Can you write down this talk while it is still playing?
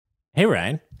Hey,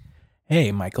 Ryan.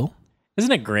 Hey, Michael.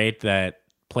 Isn't it great that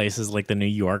places like the New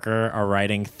Yorker are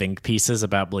writing think pieces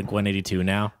about Blink-182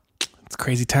 now? It's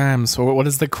crazy times. So what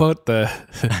is the quote? Our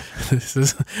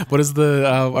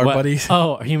buddy?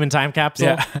 Oh, human time capsule?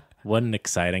 Yeah. What an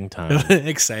exciting time.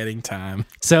 Exciting time.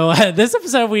 So this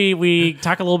episode, we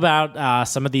talk a little about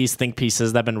some of these think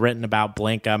pieces that have been written about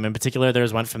Blink. In particular,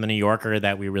 there's one from the New Yorker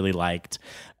that we really liked.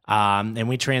 And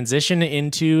we transition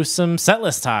into some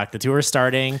setlist talk. The tour is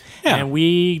starting, and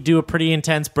we do a pretty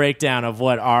intense breakdown of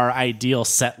what our ideal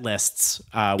set lists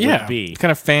would be.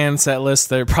 Kind of fan set lists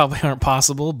that probably aren't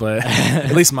possible, but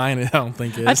at least mine, I don't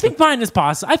think is. I think mine is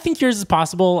possible. I think yours is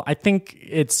possible. I think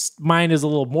mine is a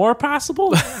little more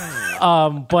possible.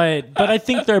 But I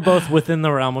think they're both within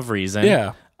the realm of reason.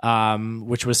 Yeah.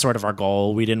 Which was sort of our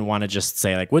goal. We didn't want to just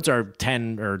say like, what's our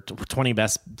 10 or 20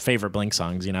 best favorite Blink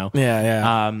songs, you know?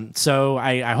 Yeah. So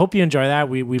I hope you enjoy that.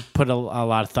 We put a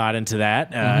lot of thought into that.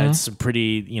 It's some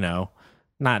pretty,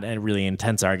 not really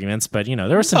intense arguments, but there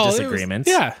were some disagreements.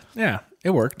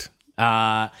 It worked.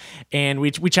 And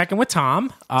we check in with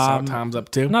Tom. So Tom's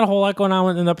up too. Not a whole lot going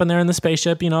on up in there in the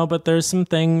spaceship, but there's some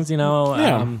things,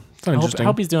 I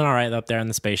hope he's doing all right up there in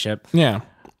the spaceship. Yeah.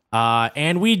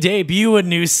 And we debut a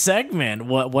new segment.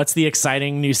 What's the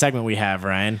exciting new segment we have,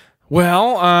 Ryan?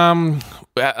 Well,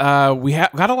 we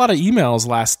got a lot of emails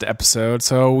last episode,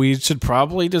 so we should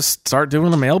probably just start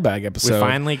doing a mailbag episode. We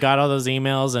finally got all those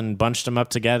emails and bunched them up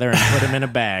together and put them in a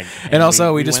bag. And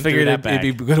also, we just figured it'd be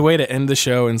a good way to end the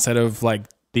show instead of like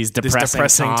these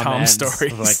depressing Tom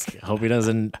stories. Like, hope he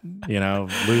doesn't,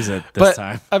 lose it this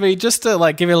time. I mean, just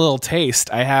to give you a little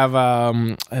taste, I have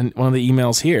one of the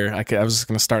emails here. I was just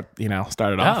going to start it off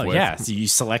with. Oh, yeah. So you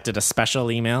selected a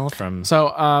special email from...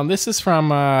 So this is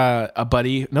from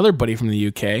another buddy from the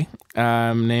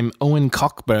UK, named Owen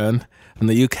Cockburn from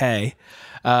the UK.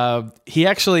 He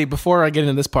actually, before I get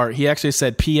into this part, he actually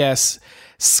said, P.S.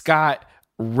 Scott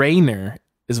Rayner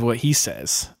is what he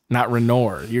says. Not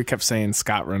Renor. You kept saying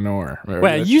Scott Renor.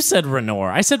 Well, you said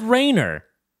Renor. I said Rayner.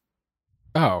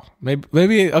 Oh,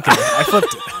 maybe. Okay, I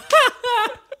flipped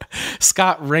it.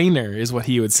 Scott Rayner is what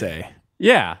he would say.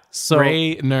 Yeah. So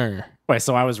Rayner. Wait,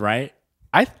 so I was right?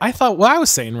 I thought. Well, I was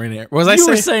saying Rayner. You were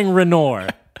saying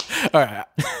Renor. All right.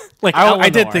 I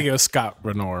did think it was Scott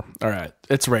Renor. All right,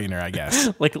 it's Rayner, I guess.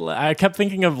 I kept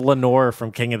thinking of Lenore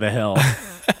from King of the Hill.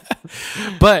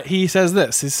 But he says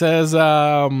this. He says,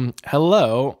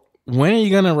 hello. When are you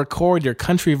going to record your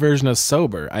country version of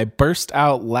Sober? I burst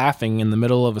out laughing in the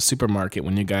middle of a supermarket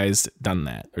when you guys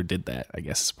did that, I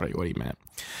guess is probably what he meant.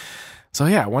 So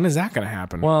yeah, when is that going to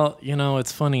happen? Well,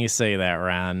 it's funny you say that,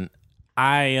 Ron.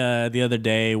 I, the other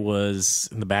day, was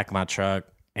in the back of my truck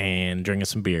and drinking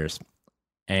some beers.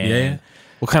 And yeah?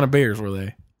 What kind of beers were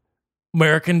they?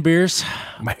 American beers.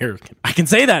 American. I can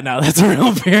say that now. That's a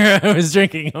real beer. I was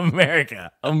drinking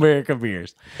America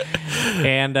beers.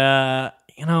 And,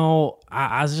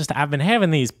 I've been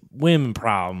having these women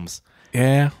problems.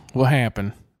 Yeah? What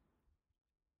happened?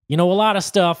 A lot of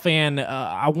stuff, and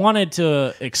I wanted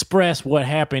to express what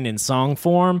happened in song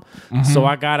form, so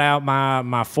I got out my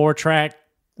 4-track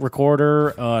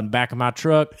recorder in the back of my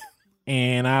truck,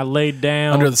 and I laid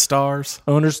down... Under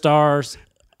stars,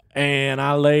 and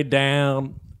I laid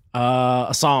down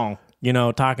a song,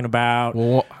 talking about...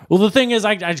 Well, the thing is,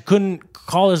 I couldn't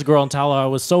call this girl and tell her I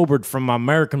was sobered from my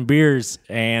American beers,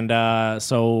 and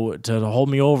so to hold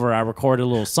me over, I recorded a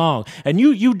little song. And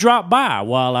you dropped by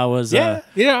while I was... I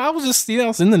was just,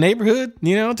 in the neighborhood,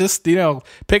 just,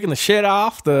 picking the shit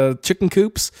off the chicken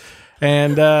coops,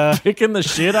 and... picking the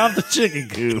shit off the chicken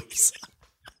coops.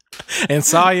 And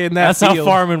saw you in that That's field. How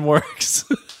farming works.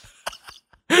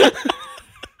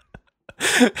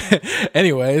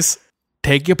 Anyways,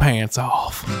 take your pants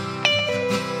off.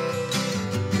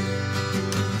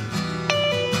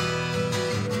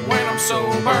 When I'm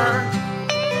sober.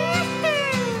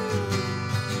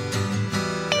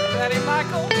 Ready,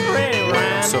 Michael? Ready,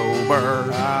 Ryan.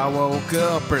 Sober. I woke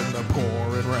up in the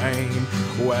pouring rain.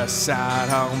 West Side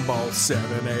Humboldt,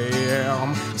 7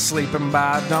 a.m. Sleeping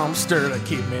by a dumpster to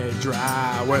keep me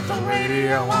dry with the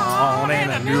radio on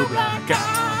and a new black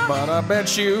eye. But I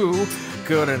bet you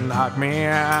couldn't knock me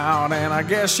out, and I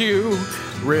guess you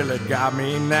really got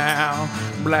me now.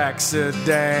 Black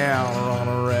sedan on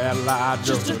a red light,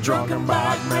 just a drunken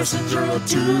bike messenger of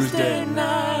Tuesday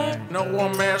night. No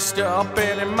one messed up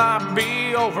and it might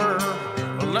be over.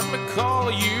 Let me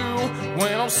call you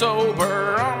when I'm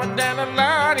sober. I'm a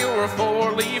dandelion, you're a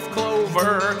 4-leaf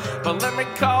clover. But let me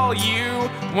call you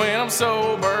when I'm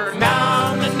sober.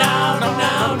 No, no, no, no,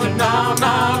 no, no, no,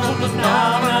 no, no,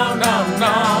 no, no,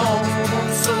 no.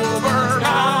 I'm sober.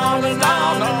 No, no,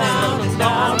 no, no, no,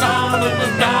 no, no, no,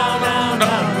 no, no.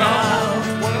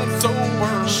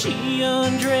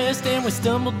 and we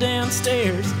stumbled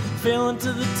downstairs, fell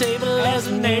into the table as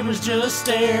the neighbors just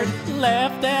stared,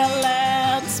 laughed out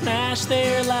loud, smashed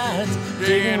their lights,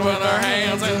 Digging with her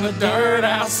hands in the dirt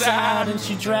outside. and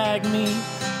she dragged me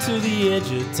to the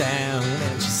edge of town,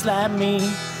 and she slapped me,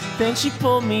 then she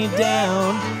pulled me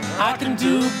down. I can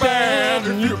do bad,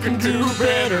 and you can do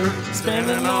better,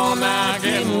 spending all night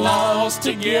getting lost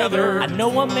together. I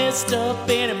know I messed up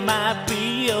and it might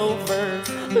be over,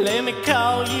 let me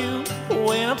call you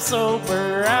when I'm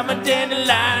sober. I'm a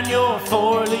dandelion, you're a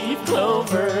four-leaf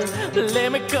clover,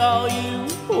 let me call you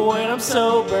when I'm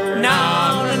sober.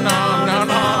 No, no, no, no,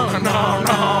 no, no,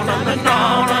 no, no, no,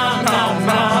 no, no,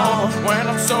 no. When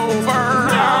I'm sober.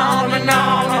 No, no,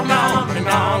 no, no, no,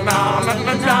 no, no, no,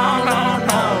 no, no,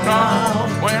 no, no.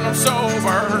 When I'm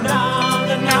sober. No,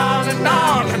 no, No, no,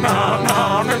 no, no,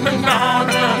 no, no, no,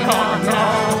 no, no, no.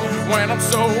 When I'm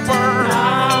sober.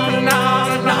 No, no, no,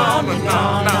 no,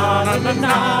 no, no, no, no,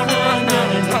 no.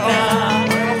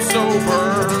 When I'm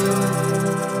sober.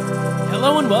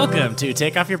 Hello and welcome to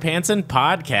Take Off Your Pants and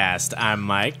Podcast. I'm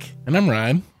Mike. And I'm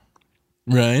Ryan.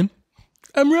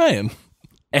 I'm Ryan.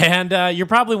 And you're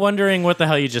probably wondering what the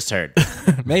hell you just heard.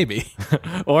 Maybe.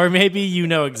 Or maybe you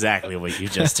know exactly what you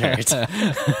just heard.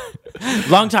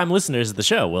 Longtime listeners of the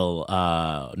show will,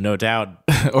 no doubt,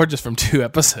 Or just from 2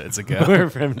 episodes ago. we're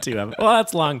from 2 episodes. Well,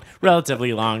 that's long,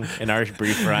 relatively long in our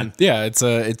brief run. Yeah, it's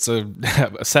a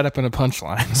setup and a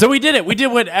punchline. So we did it. We did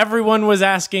what everyone was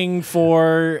asking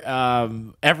for.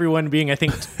 Everyone being, I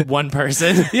think, one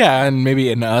person. Yeah, and maybe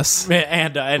in us.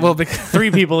 And Well,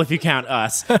 3 people if you count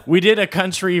us. We did a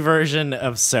country version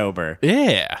of Sober.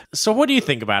 Yeah, So what do you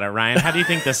think about it, Ryan? How do you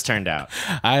think this turned out?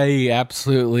 I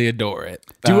absolutely adore it.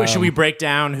 Should we break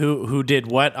down who did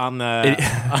what on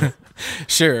the...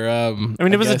 Sure. I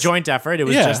mean, it was a joint effort. It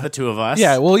was Yeah. just the two of us.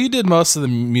 Yeah, well, you did most of the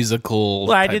musical.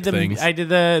 Well, I type did things. I did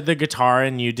the guitar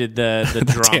and you did the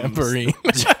drums. Tambourine.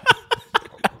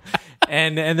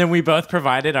 And then we both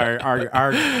provided our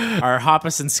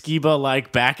Hoppus and Skiba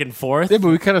like back and forth. Yeah, but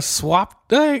we kind of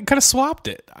swapped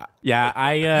it. Yeah,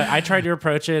 I tried to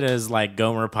approach it as like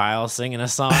Gomer Pyle singing a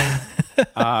song.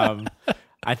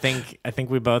 I think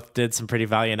we both did some pretty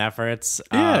valiant efforts.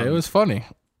 Yeah, it was funny.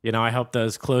 You know, I hope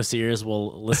those close ears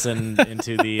will listen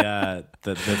into the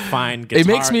fine guitar, It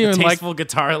makes me even tasteful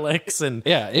guitar licks and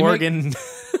Yeah, organ.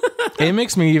 It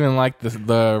makes me even like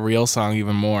the real song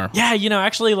even more. Yeah, you know,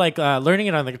 actually, like learning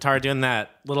it on the guitar, doing that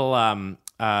little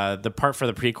the part for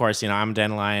the pre-chorus. You know, I'm a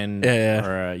dandelion, Yeah.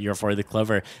 or you're for the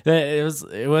clover.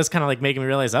 It was kind of like making me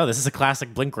realize, oh, this is a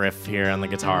classic Blink riff here on the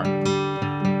guitar.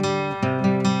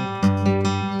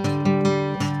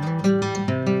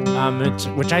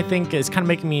 Which I think is kind of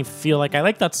making me feel like I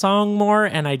like that song more,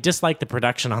 and I dislike the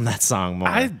production on that song more.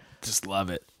 I just love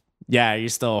it. Yeah, you're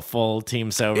still a full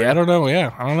team sober. Yeah, I don't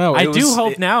know. I do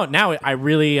hope now I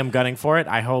really am gunning for it.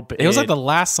 I hope it was like the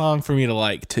last song for me to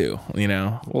like too. You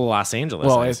know. well, Los Angeles.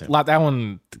 Well, I it's, assume. that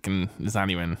one is not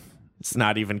even. It's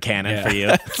not even canon Yeah. for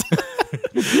you.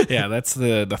 Yeah, that's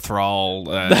the Thrall.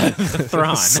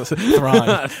 Thrawn.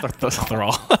 Thrawn.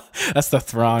 Thrall. That's the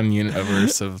Thrawn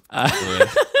universe of.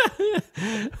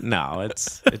 No,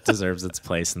 it deserves its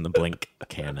place in the Blink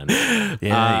canon.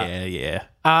 Yeah.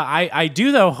 I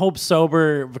do though hope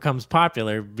Sober becomes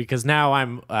popular because now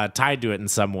I'm tied to it in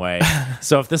some way.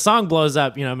 So if the song blows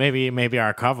up, you know, maybe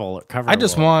our cover. I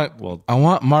just want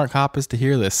Mark Hoppus to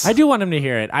hear this. I do want him to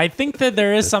hear it. I think that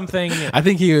there is something. I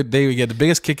think they would get the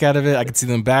biggest kick out of it. I could see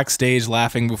them backstage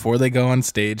laughing before they go on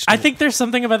stage. I think there's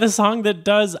something about this song that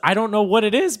does. I don't know what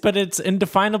it is, but it's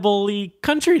indefinably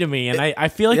country to me, and I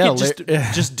feel like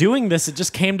just doing this, it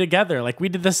just came together. Like we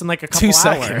did this in like a couple 2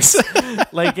 seconds.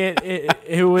 hours. Like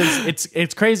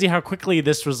it's crazy how quickly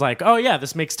this was like, oh yeah,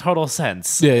 this makes total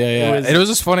sense. Yeah. It It was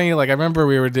just funny. Like I remember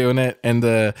we were doing it, and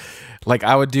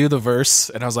I would do the verse,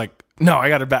 and I was like, no, I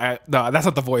got to back. No, that's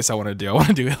not the voice I want to do. I want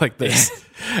to do it like this.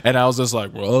 And I was just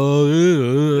like,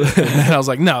 whoa. And I was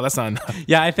like, no, that's not enough.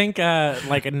 Yeah, I think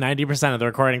like 90% of the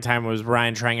recording time was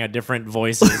Ryan trying out different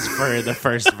voices for the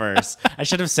first verse. I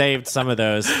should have saved some of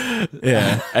those.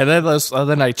 Yeah. And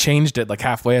then I changed it like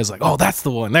halfway. I was like, oh, that's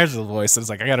the one. There's the voice. And it's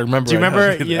like, I got to remember. Do you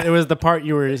remember? how to do that. It was the part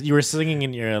you were singing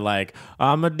and you're like,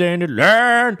 I'm a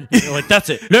dandelion. You're like, that's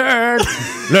it.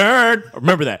 Learn.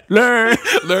 Remember that. Learn.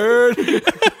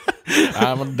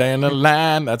 I'm a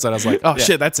dandelion. That's what I was like. Oh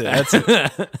shit, that's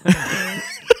it.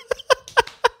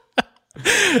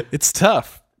 It's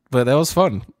tough, but that was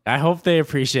fun. I hope they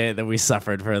appreciate that we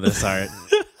suffered for this art.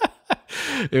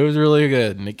 It was really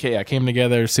good, and it came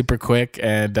together super quick.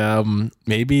 And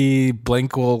maybe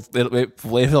Blink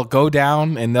it'll go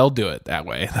down, and they'll do it that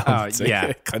way. Oh,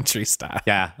 yeah. Country style.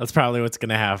 Yeah, that's probably what's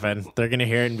gonna happen. They're gonna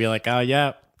hear it and be like, oh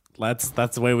yeah,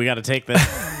 that's the way we got to take this.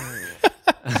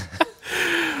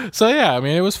 So yeah, I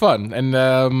mean, it was fun, and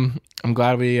I'm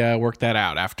glad we worked that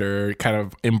out after kind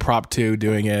of impromptu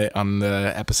doing it on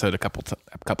the episode a couple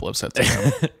episodes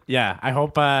ago. Yeah, I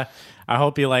hope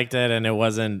you liked it, and it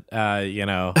wasn't,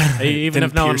 even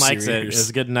if no one likes it,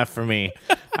 it's good enough for me.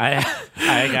 We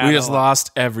just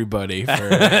lost everybody for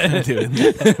doing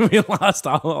that. We lost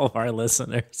all of our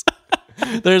listeners.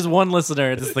 There's one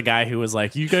listener, it's the guy who was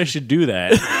like, you guys should do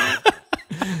that.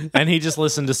 And he just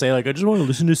listened to say, like, I just want to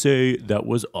listen to say that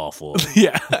was awful.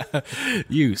 Yeah.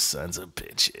 You sons of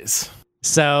bitches.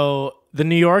 So the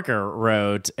New Yorker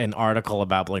wrote an article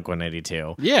about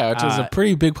Blink-182. Yeah, which is a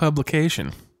pretty big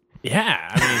publication. Yeah,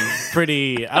 I mean,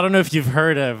 pretty. I don't know if you've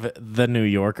heard of the New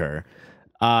Yorker.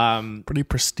 Pretty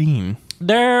pristine.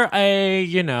 They're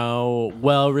a,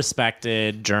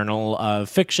 well-respected journal of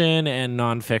fiction and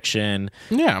nonfiction.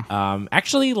 Yeah.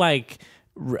 Actually, like,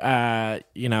 it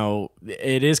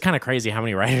is kind of crazy how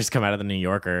many writers come out of the New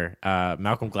Yorker.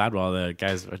 Malcolm Gladwell, the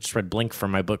guys, I just read Blink for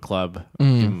my book club a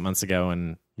few months ago,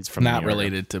 and he's from not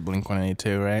related to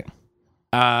Blink-182, right?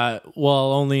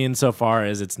 Well, only insofar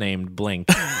as it's named Blink.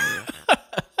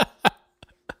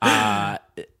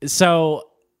 So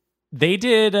they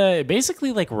did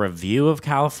basically like a review of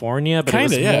California, but it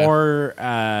was more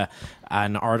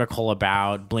an article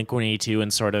about Blink-182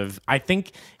 and sort of, I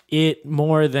think it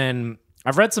more than,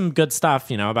 I've read some good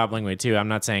stuff, about Blink-182. I'm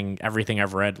not saying everything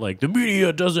I've read, like the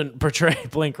media doesn't portray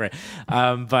Blink right.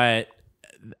 But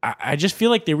I just feel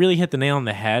like they really hit the nail on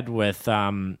the head with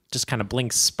just kind of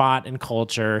Blink's spot in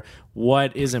culture,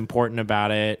 what is important about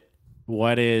it,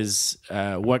 what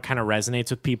kind of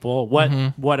resonates with people,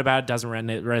 what about it doesn't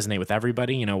resonate with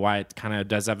everybody, why it kind of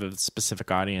does have a specific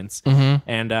audience.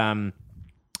 And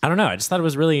I don't know. I just thought it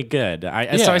was really good.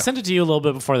 So I sent it to you a little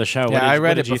bit before the show. Yeah, I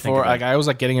read it before. Like, I was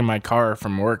like getting in my car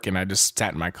from work, and I just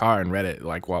sat in my car and read it.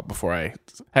 Like, before I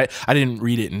didn't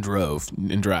read it and drive,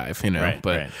 Right,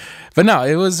 but no,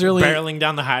 it was really barreling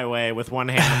down the highway with one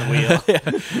hand on the wheel. Yeah.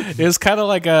 It was kind of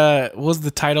like what was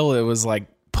the title? It was like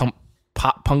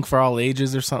Punk for All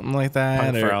Ages or something like that.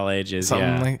 Punk for All Ages,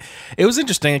 yeah. It was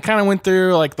interesting. It kind of went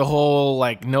through like the whole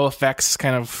like NoFX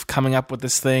kind of coming up with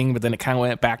this thing, but then it kind of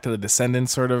went back to the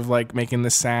Descendants sort of like making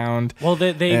this sound. Well,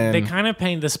 they kind of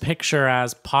paint this picture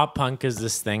as pop punk is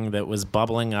this thing that was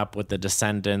bubbling up with the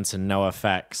Descendants and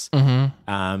NoFX,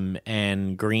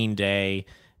 and Green Day,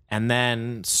 and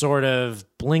then sort of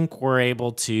Blink were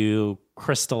able to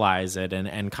crystallize it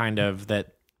and kind of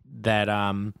that.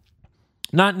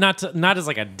 Not as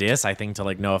like a diss, I think, to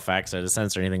like NoFX or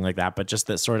Descendants or anything like that, but just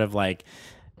that sort of like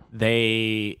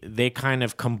they kind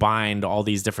of combined all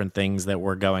these different things that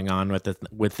were going on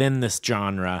within this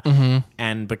genre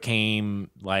and became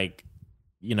like,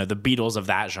 the Beatles of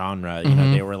that genre.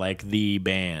 They were like the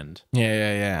band.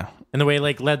 Yeah. In the way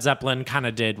like Led Zeppelin kind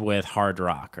of did with hard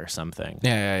rock or something.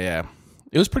 Yeah.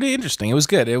 It was pretty interesting. It was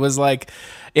good. It was like,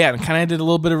 yeah, it kind of did a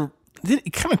little bit of.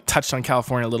 It kind of touched on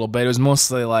California a little bit. It was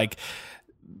mostly like.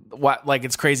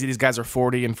 It's crazy these guys are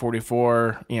 40 and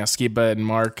 44, Skiba and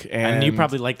Mark. And you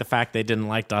probably like the fact they didn't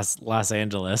like Los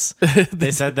Angeles.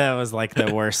 They said that was like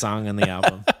the worst song on the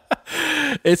album.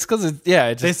 It's because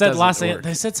they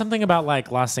said something about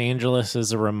like Los Angeles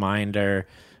is a reminder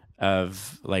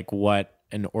of like what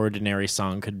an ordinary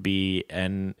song could be,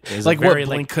 and is like very,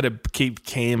 what Blink could have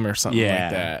came or something like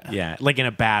that. Yeah, like in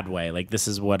a bad way. Like this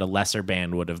is what a lesser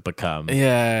band would have become.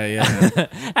 Yeah.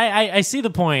 I see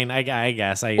the point. I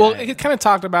guess. It kind of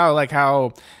talked about like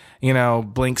how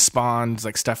Blink spawned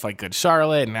like stuff like Good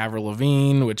Charlotte and Avril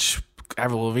Lavigne, which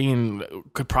Avril Lavigne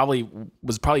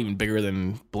was probably even bigger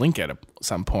than Blink at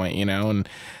some point, and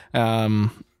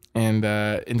kind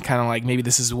of like maybe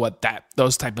this is what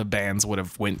those type of bands would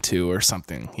have went to or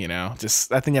something,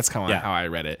 just I think that's kind of how I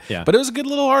read it. Yeah. But it was a good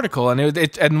little article, and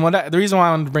the reason why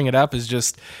I wanted to bring it up is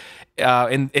just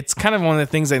and it's kind of one of the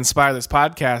things that inspired this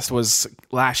podcast was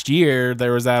last year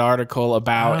there was that article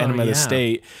about Enema of the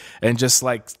State, and just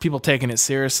like people taking it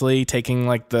seriously, taking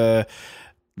like the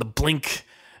Blink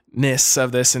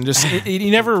of this, and just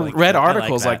you never like read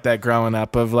articles like that growing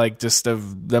up of like just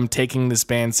of them taking this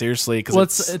band seriously.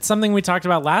 Because it's something we talked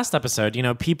about last episode.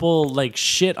 People like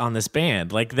shit on this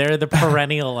band, like they're the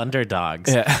perennial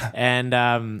underdogs. Yeah.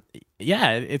 And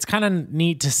it's kind of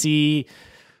neat to see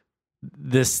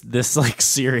this like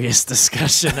serious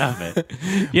discussion of it.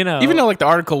 Even though like the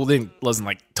article wasn't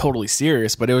like totally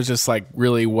serious, but it was just like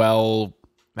really well,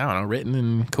 I don't know, written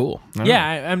and cool.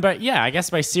 I guess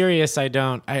by serious,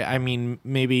 I mean,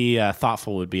 maybe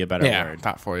thoughtful would be a better word.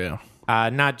 Thoughtful, yeah.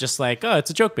 Not just like, oh, it's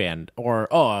a joke band, or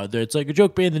it's like a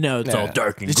joke band, and now it's all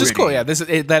dark and it's gritty. just cool, yeah.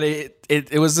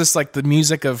 It was just like the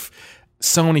music of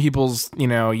so many people's,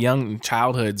 young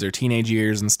childhoods or teenage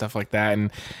years and stuff like that,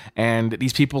 and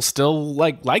these people still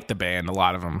like the band, a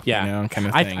lot of them, kind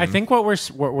of thing. I think what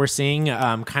we're seeing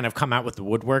kind of come out with the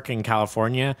woodwork in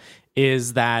California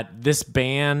is that this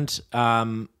band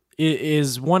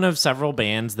is one of several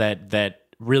bands that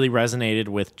really resonated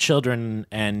with children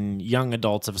and young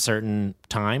adults of a certain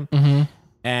time. Mm-hmm.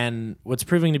 And what's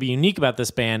proving to be unique about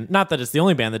this band, not that it's the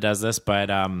only band that does this, but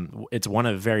it's one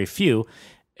of very few.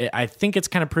 I think it's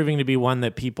kind of proving to be one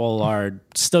that people are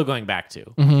still going back to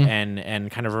and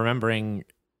kind of remembering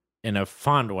in a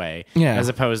fond way, as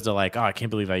opposed to like, oh, I can't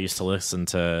believe I used to listen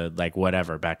to like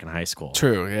whatever back in high school.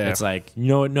 True, yeah. It's like,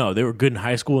 no, they were good in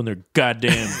high school and they're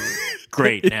goddamn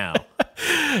great now.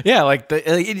 Yeah, like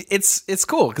it's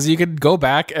cool because you could go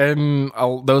back and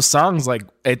those songs, like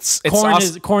it's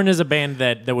Korn is a band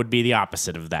that would be the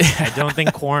opposite of that. I don't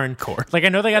think Korn. Like I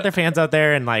know they got their fans out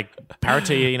there and like power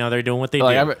to you, they're doing what they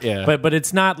do. But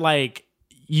it's not like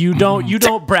you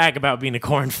don't brag about being a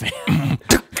Korn fan.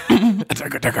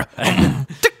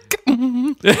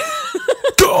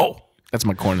 That's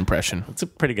my Korn impression. It's a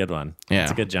pretty good one. Yeah,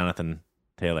 it's a good Jonathan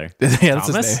Taylor. That's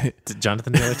Thomas? his name.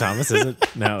 Jonathan Taylor Thomas, is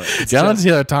it? No. It's Jonathan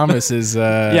Taylor Thomas is...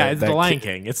 it's the Lion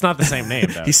King. It's not the same name,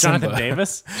 though. He's Jonathan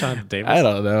Davis? Jonathan Davis? I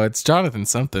don't know. It's Jonathan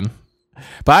something.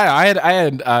 But I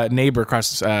had a neighbor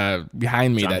across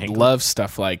behind me that loved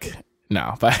stuff like...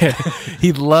 No, but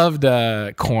he loved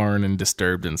Korn and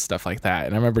Disturbed and stuff like that.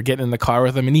 And I remember getting in the car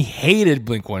with him, and he hated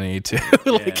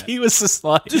Blink-182. Like he was just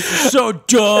like, "This is so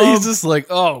dumb." He's just like,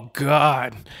 "Oh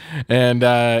God!" And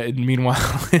meanwhile,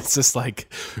 it's just like,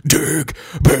 "Dig,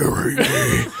 bury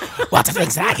me, lots of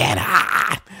things I can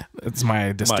hide." That's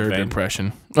my Disturbed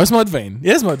impression. Oh, it's Mudvayne. It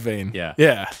is Mudvayne.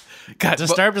 Yeah. God,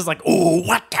 Disturbed is like, "Oh,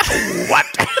 what?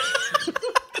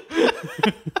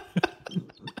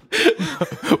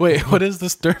 Wait, what is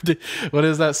Disturbed? What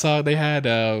is that song they had?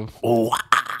 You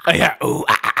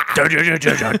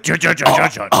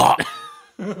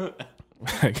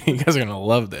guys are gonna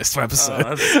love this episode.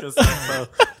 That's just so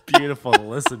beautiful to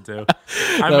listen to.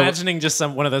 I'm imagining just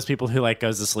one of those people who like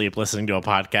goes to sleep listening to a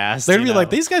podcast. They'd be like,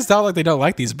 these guys sound like they don't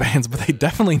like these bands, but they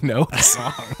definitely know the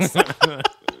songs.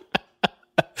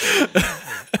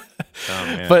 Oh,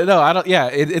 man. But no, I don't. Yeah,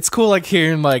 it's cool like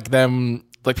hearing like them.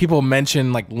 Like people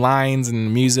mention like lines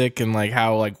and music and like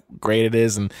how like great it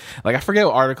is, and like I forget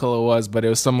what article it was, but it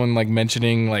was someone like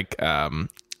mentioning like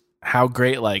how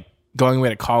great like Going Away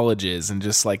to College is, and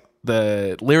just like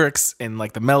the lyrics and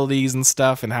like the melodies and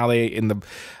stuff, and how they in the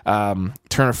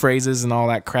turn of phrases and all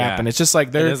that crap. And it's just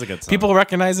like they're people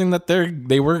recognizing that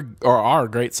they were or are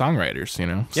great songwriters,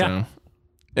 So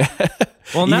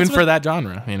well, even for that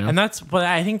genre, and that's what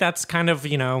I think. That's kind of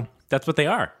that's what they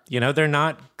are. They're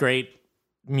not great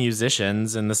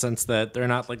musicians in the sense that they're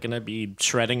not like going to be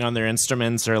shredding on their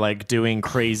instruments or like doing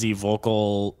crazy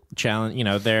vocal challenge.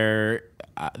 They're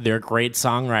great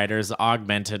songwriters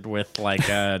augmented with like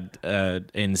a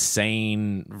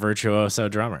insane virtuoso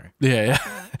drummer. Yeah.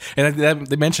 And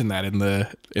they mentioned that in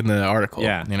the article.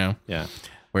 Yeah.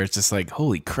 Where it's just like,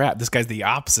 holy crap, this guy's the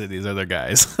opposite of these other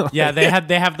guys. Yeah, they have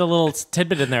the little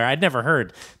tidbit in there. I'd never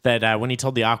heard that when he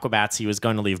told the Aquabats he was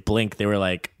going to leave Blink, they were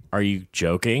like, "Are you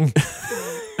joking?"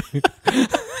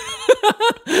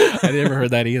 I never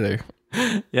heard that either.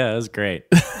 Yeah, it was great.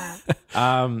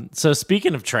 So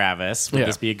speaking of Travis, would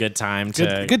this be a good time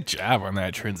to good job on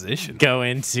that transition? Go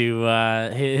into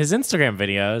his Instagram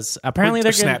videos. Apparently,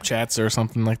 they're Snapchats or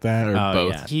something like that, or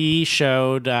both. Yeah. He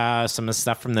showed some of the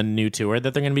stuff from the new tour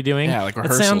that they're going to be doing. Yeah, like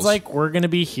rehearsals. It sounds like we're going to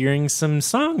be hearing some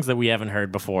songs that we haven't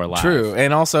heard before live. True,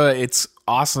 and also it's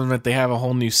awesome that they have a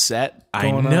whole new set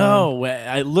going on.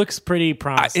 It looks pretty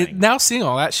promising. Now seeing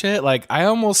all that shit, like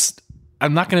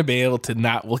I'm not going to be able to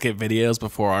not look at videos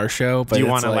before our show. But do you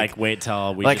want to like wait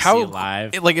till we see it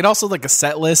live? It also like a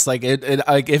set list. Like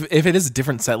if it is a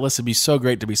different set list, it'd be so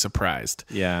great to be surprised.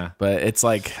 Yeah, but it's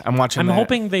like I'm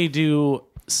hoping they do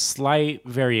slight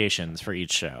variations for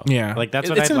each show. Yeah, like that's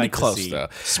what I'd like to see. Though.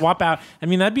 Swap out. I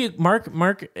mean, that'd be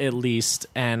Mark at least,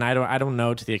 and I don't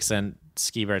know to the extent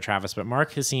Ski Bear Travis, but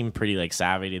Mark has seemed pretty like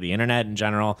savvy to the internet in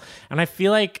general, and I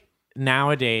feel like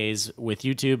nowadays with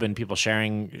YouTube and people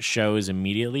sharing shows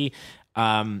immediately,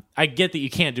 I get that you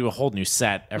can't do a whole new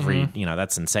set every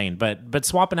that's insane, but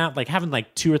swapping out, like having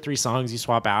like 2 or 3 songs you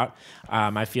swap out,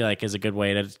 I feel like is a good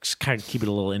way to just kind of keep it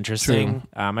a little interesting.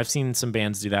 I've seen some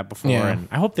bands do that before, and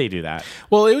I hope they do that.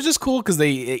 Well, it was just cool because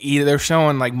they're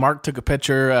showing like Mark took a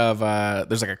picture of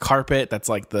there's like a carpet that's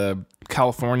like the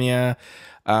California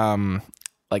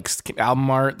like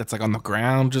album art that's like on the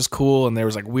ground, just cool. And there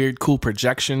was like weird, cool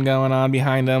projection going on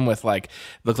behind them with like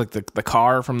looked like the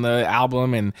car from the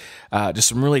album, and just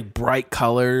some really bright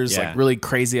colors, like really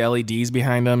crazy LEDs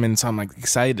behind them. And so I'm like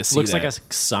excited to see. Looks that. like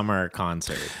a summer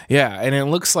concert. Yeah, and it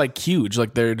looks like huge.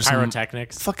 Like they're just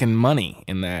pyrotechnics, fucking money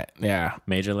in that. Yeah,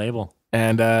 major label.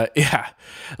 And yeah,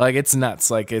 like it's nuts.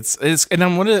 Like it's and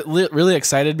I'm really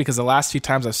excited because the last few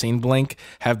times I've seen Blink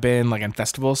have been like in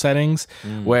festival settings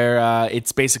where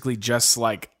it's basically just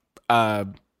like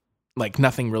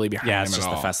nothing really behind them. Yeah, it's just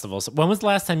the festivals. When was the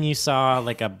last time you saw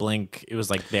like a Blink? It was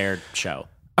like their show.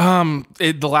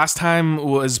 The last time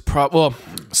was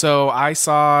so I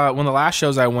saw one of the last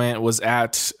shows I went was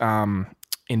at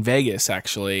in Vegas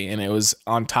actually, and it was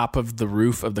on top of the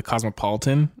roof of the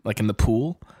Cosmopolitan, like in the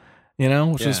pool. You know,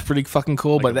 which was pretty fucking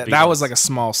cool. Like, but that was like a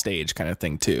small stage kind of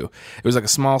thing too. It was like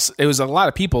it was a lot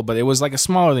of people, but it was like a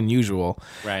smaller than usual.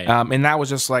 Right. And that was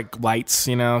just like lights,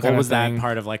 you know. What was that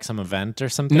part of like some event or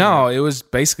something? No, it was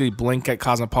basically Blink at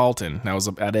Cosmopolitan. That was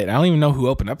about it. I don't even know who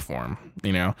opened up for him,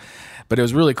 you know, but it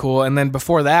was really cool. And then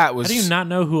before that was. How do you not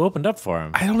know who opened up for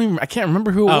him? I can't remember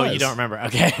who it was. Oh, you don't remember?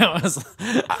 Okay.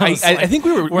 I think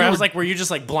we were. I was like, were you just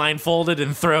like blindfolded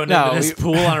and thrown into this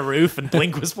pool on a roof and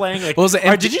Blink was playing? Like,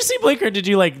 did you see Blink or did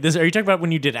you like this? Are you talking about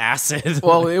when you did acid?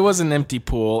 Well, it was an empty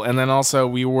pool, and then also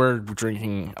we were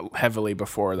drinking heavily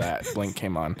before that Blink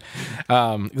came on.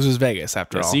 It was Vegas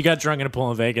after all. So you got drunk in a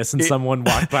pool in Vegas, and someone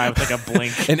walked by with like a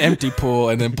Blink, an empty pool,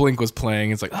 and then Blink was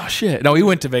playing. It's like, oh shit! No, we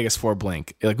went to Vegas for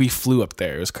Blink. Like we flew up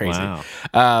there. It was crazy.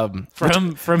 Wow.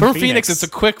 From Phoenix, it's a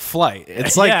quick flight.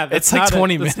 It's like it's like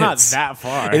 20 minutes. It's not that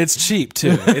far, and it's cheap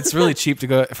too. It's really cheap to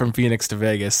go from Phoenix to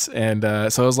Vegas, and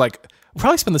so it was like. We'll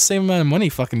probably spend the same amount of money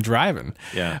fucking driving.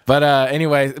 Yeah. But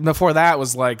anyway, before that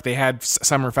was like they had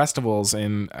summer festivals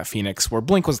in Phoenix where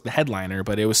Blink was the headliner,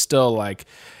 but it was still like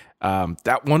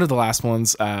that one of the last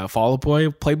ones, Fall Out Boy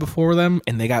played before them,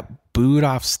 and they got booed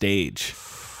off stage.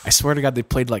 I swear to God, they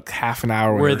played like half an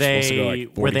hour. Were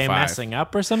they messing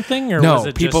up or something? Or no, was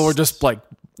it people were just like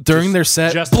during their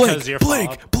set.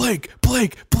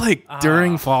 Blink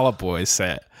during Fall Out Boy's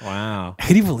set. Wow.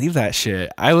 Can you believe that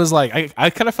shit? I was like, I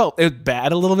kind of felt it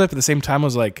bad a little bit, but at the same time, I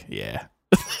was like, yeah.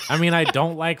 I mean, I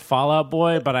don't like Fall Out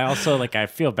Boy, but I also like I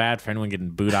feel bad for anyone getting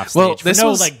booed off stage for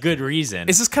no like good reason.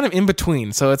 It's just kind of in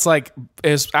between. So it's like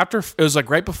it was like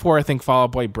right before I think Fall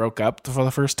Out Boy broke up for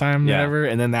the first time ever,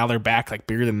 and then now they're back like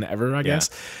bigger than ever, I guess.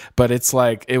 But it's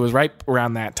like it was right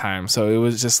around that time, so it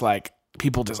was just like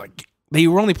people just like. They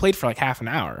were only played for like half an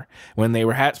hour when they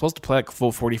were supposed to play like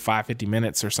full 45, 50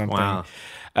 minutes or something. Wow.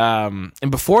 And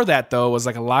before that though was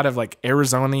like a lot of like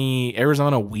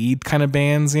Arizona weed kind of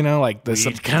bands, you know, like this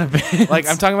kind of bands. Like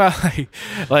I'm talking about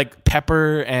like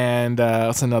Pepper and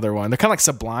what's another one? They're kind of like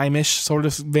Sublime-ish sort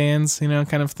of bands, you know,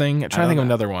 kind of thing. I'm trying to think of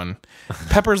another one.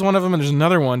 Pepper's one of them, and there's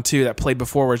another one too that played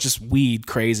before where it's just weed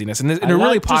craziness, and they're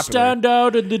really popular. To stand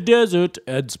out in the desert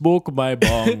and smoke my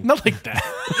bong. Not like that.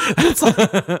 It's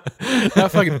like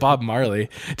not fucking Bob Marley.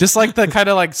 Just like the kind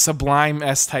of like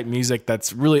Sublime-esque type music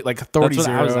that's really like Authority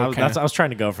Zero. I was trying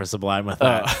to go for Sublime with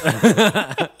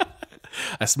that.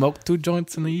 I smoked 2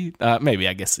 joints in the maybe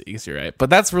I guess you're right, but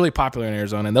that's really popular in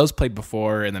Arizona, and those played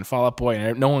before, and then Fall Out Boy,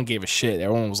 and no one gave a shit.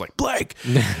 Everyone was like Blake,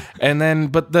 and then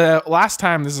but the last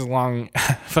time, this is a long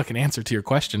fucking answer to your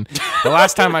question. The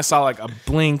last time I saw like a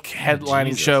Blink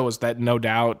headlining show was that No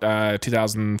Doubt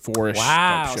 2004ish.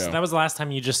 Wow, type show. So that was the last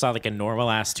time you just saw like a normal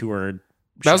ass tour.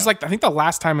 That was like I think the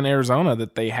last time in Arizona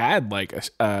that they had like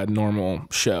a normal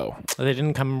show. They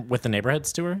didn't come with the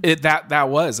Neighborhoods tour? That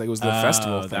was the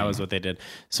festival thing. That was what they did.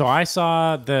 So I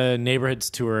saw the Neighborhoods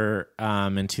tour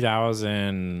in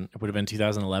 2000. It would have been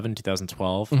 2011,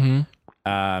 2012 in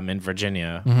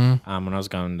Virginia when I was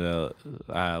going to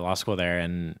law school there,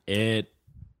 and it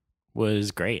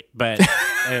was great. But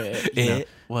it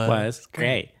was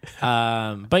great.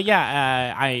 But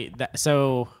yeah,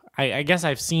 I guess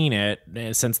I've seen it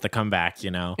since the comeback, you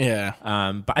know. Yeah.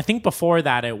 But I think before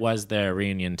that it was the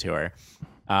reunion tour,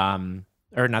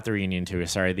 or not the reunion tour.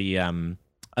 Sorry, the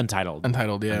Untitled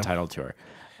tour.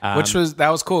 That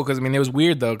was cool because I mean it was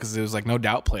weird though because it was like No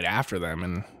Doubt played after them,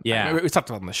 and we talked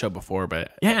about it on the show before,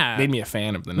 but it made me a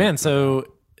fan of the man. So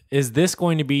is this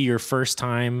going to be your first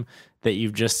time that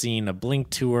you've just seen a Blink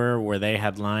tour where they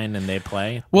headline and they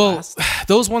play? Well,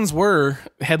 those ones were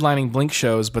headlining Blink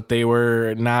shows, but they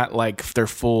were not like their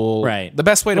full. Right. The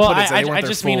best way to put it is they weren't I their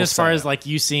just mean full as far as setup. like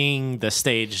you seeing the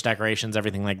stage decorations,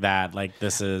 everything like that. Like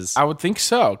this is I would think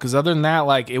so, because other than that,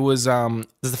 like it was. this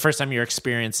is the first time you're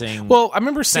experiencing. Well, I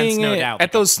remember seeing no it doubt, at like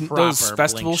a those proper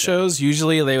festival Blink shows.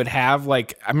 Usually, they would have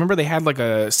like I remember they had like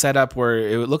a setup where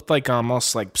it looked like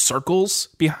almost like circles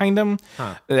behind them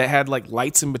that had like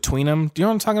lights in between them. Do you know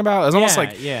what I'm talking about? It was almost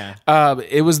like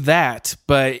it was that,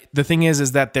 but the thing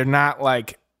is that they're not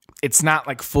like it's not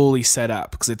like fully set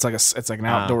up because it's like an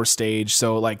outdoor stage.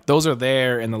 So like those are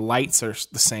there and the lights are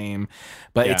the same,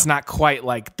 but it's not quite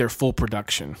like their full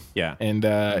production. Yeah. And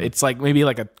it's like maybe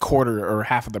like a quarter or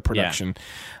half of the production.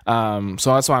 So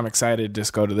that's why I'm excited to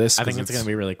just go to this. I think it's going to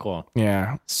be really cool.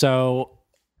 Yeah. So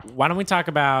why don't we talk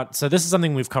about, so this is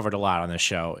something we've covered a lot on this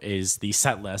show, is the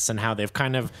set lists and how they've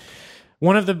kind of,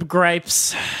 one of the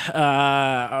gripes, you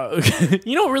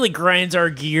know what really grinds our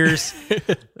gears?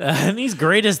 These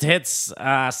greatest hits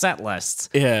set lists.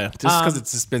 Yeah, just because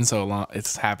it's just been so long,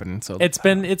 it's happened. So It's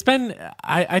been.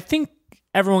 I think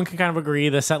everyone can kind of agree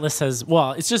the set list has.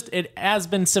 Well, it has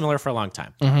been similar for a long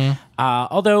time.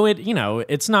 Although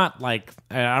it's not like,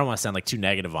 I don't want to sound like too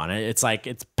negative on it. It's like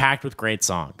it's packed with great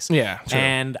songs. Yeah, sure.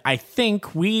 And I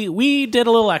think we did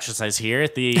a little exercise here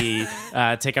at the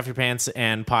Take Off Your Pants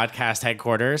and podcast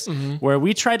headquarters, where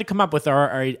we tried to come up with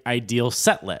our ideal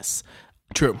set lists.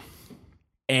 True.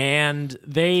 And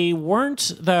they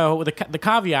weren't, though. The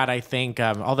caveat, I think,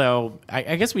 although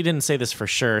I guess we didn't say this for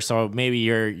sure, so maybe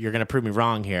you're going to prove me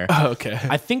wrong here. Oh, okay.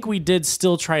 I think we did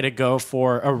still try to go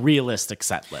for a realistic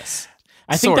set list.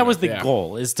 I think Sort that of, was the yeah.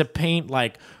 goal, is to paint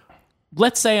like,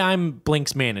 let's say I'm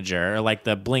Blink's manager, or like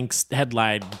the Blink's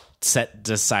headline set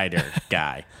decider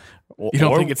guy. You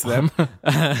don't think it's them?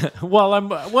 Well, I'm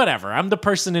the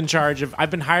person in charge of.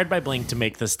 I've been hired by Blink to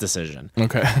make this decision.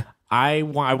 Okay. I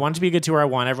want it to be a good tour. I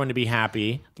want everyone to be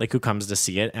happy, like who comes to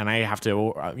see it. And I have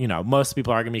to, most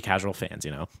people are going to be casual fans,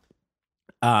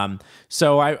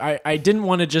 So I didn't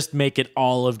want to just make it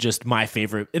all of just my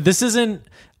favorite. This isn't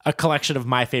a collection of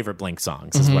my favorite Blink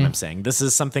songs, is what I'm saying. This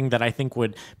is something that I think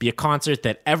would be a concert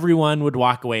that everyone would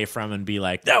walk away from and be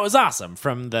like, that was awesome.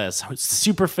 From the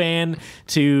super fan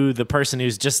to the person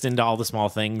who's just into all the small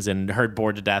things and heard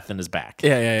Bored to Death and is back.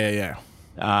 Yeah.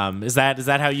 Is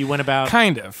that how you went about?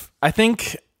 Kind of. I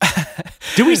think.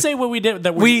 Do we say what we did?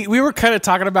 That We were kind of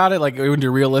talking about it, like we would do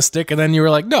realistic, and then you were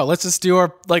like, "No, let's just do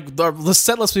our the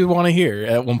set list we want to hear."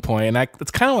 At one point, and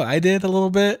that's kind of what I did a little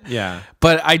bit. Yeah,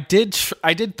 but I did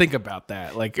think about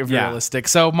that, like if realistic.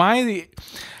 So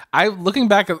looking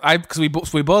back, because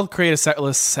we both create a set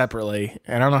list separately,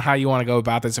 and I don't know how you want to go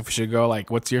about this. If we should go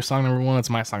like, "What's your song number one?" It's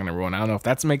my song number one. I don't know if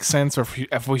that makes sense, or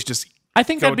if we should just. I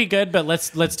think that'd be good, but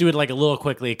let's do it like a little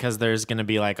quickly because there's going to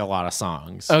be like a lot of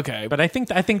songs. Okay, but I think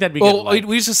that'd be well, good.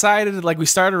 We just decided we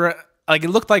started. Like it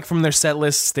looked like from their set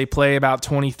lists, they play about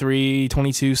 23,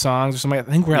 22 songs or something. I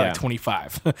think we're at like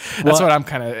 25. That's what I'm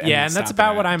kind of and that's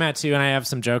about what I'm at too. And I have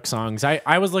some joke songs.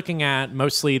 I was looking at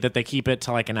mostly that they keep it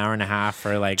to like an hour and a half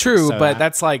or like true, but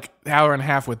that's like an hour and a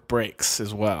half with breaks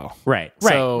as well. Right.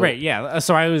 Yeah.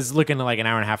 So I was looking at like an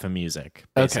hour and a half of music.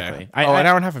 Basically. Okay. An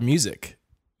hour and a half of music.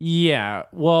 Yeah,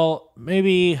 well,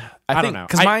 maybe I don't know.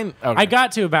 Because mine, I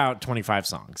got to about 25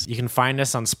 songs. You can find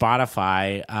us on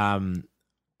Spotify.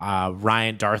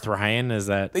 Darth Ryan, is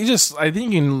that? I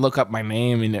think you can look up my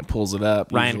name and it pulls it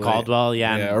up. Ryan usually. Caldwell,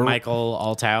 and Michael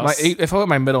Althouse. If I put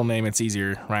my middle name, it's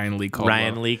easier. Ryan Lee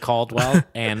Caldwell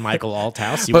and Michael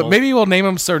Althouse. But maybe we'll name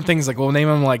them certain things. Like we'll name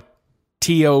them like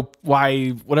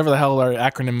TOY, whatever the hell our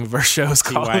acronym of our show is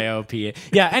called. TYOP.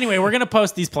 Yeah, anyway, we're going to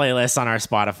post these playlists on our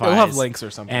Spotify. We'll have links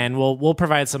or something. And we'll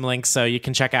provide some links so you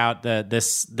can check out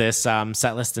this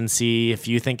set list and see if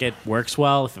you think it works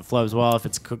well, if it flows well, if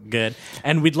it's good.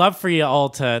 And we'd love for you all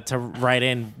to write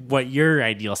in what your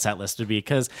ideal set list would be,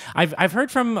 because I've heard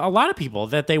from a lot of people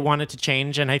that they want it to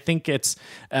change, and I think it's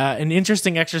an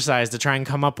interesting exercise to try and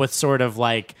come up with sort of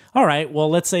like, all right, well,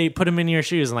 let's say put them in your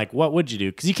shoes and like, what would you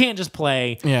do? Because you can't just play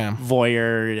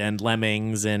Voyeur and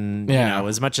Lemmings and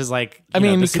as much as like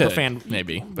the super fan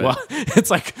maybe. But. Well, it's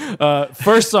like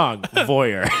first song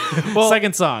Voyeur,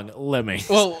 second song Lemmings.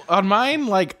 Well, on mine,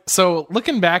 so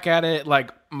looking back at it,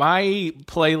 my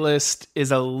playlist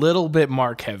is a little bit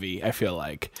Mark heavy, I feel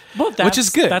like, which is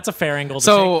good. That's a fair angle to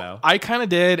take, though. I kind of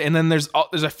did, and then there's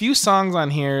a few songs on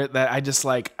here that I just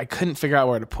I couldn't figure out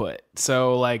where to put.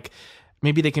 So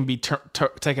maybe they can be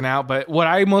taken out, but what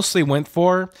I mostly went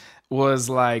for was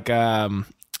I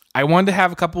wanted to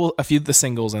have a few of the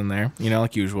singles in there,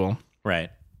 like usual. Right.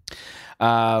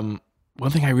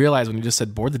 one thing I realized when you just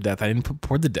said Bored to Death, I didn't put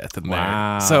Bored to Death in there.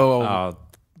 Wow. So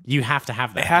you have to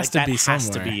have that. It has to that be has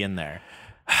somewhere. to be in there.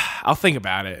 I'll think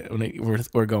about it when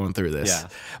we're going through this. Yeah.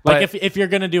 But Like if you're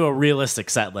going to do a realistic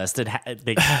set list,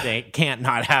 they can't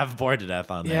not have Bored to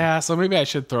Death on there. yeah, so maybe I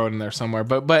should throw it in there somewhere.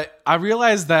 But I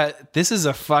realized that this is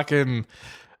a fucking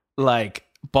like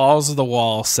balls of the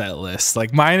wall set list.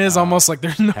 Like mine is almost like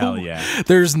there's no hell yeah.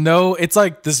 there's no it's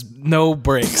like there's no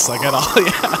breaks like at all.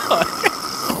 Yeah.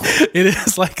 It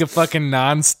is like a fucking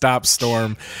nonstop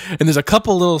storm, and there's a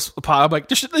couple little I'm like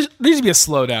there needs to be a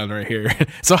slowdown right here.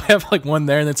 So I have like one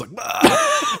there, and it's like,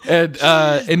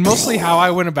 and mostly how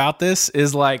I went about this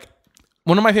is like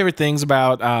one of my favorite things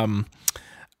about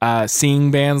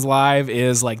seeing bands live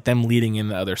is like them leading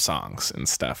into other songs and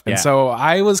stuff. And so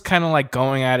I was kind of like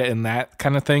going at it in that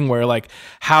kind of thing where like,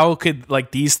 how could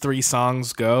like these 3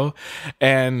 songs go?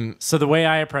 And so the way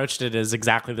I approached it is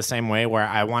exactly the same way, where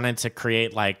I wanted to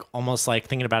create like almost like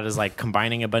thinking about it as like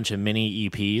combining a bunch of mini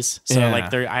EPs. So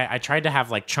like I tried to have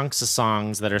like chunks of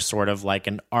songs that are sort of like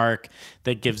an arc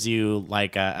that gives you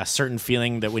like a certain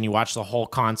feeling that when you watch the whole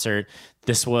concert,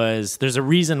 there's a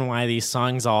reason why these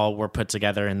songs all were put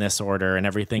together in this order and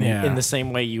everything in the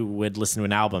same way you would listen to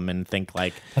an album and think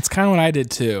like that's kind of what I did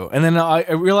too. And then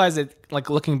I realized that like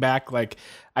looking back, like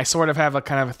I sort of have a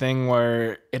kind of a thing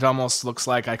where it almost looks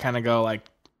like I kind of go like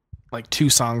 2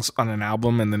 songs on an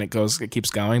album and then it keeps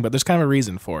going, but there's kind of a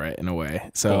reason for it in a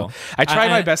way. So cool. I try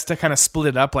my best to kind of split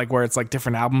it up, like where it's like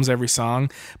different albums every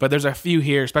song, but there's a few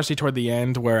here, especially toward the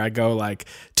end, where I go like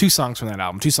 2 songs from that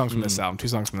album, 2 songs from this album, 2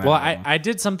 songs from that album. I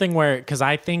did something where, because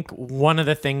I think one of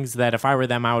the things that if I were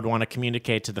them, I would want to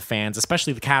communicate to the fans,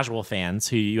 especially the casual fans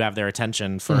who you have their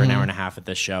attention for an hour and a half at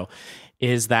this show,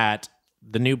 is that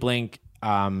the new Blink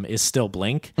is still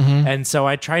Blink. And so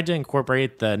I tried to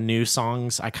incorporate the new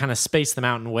songs. I kind of spaced them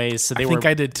out in ways so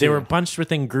I did too. They were bunched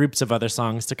within groups of other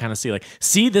songs to kind of see like,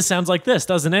 see, this sounds like this,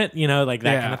 doesn't it? You know, like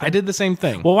that kind of thing. I did the same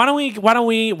thing. Well, why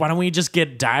don't we just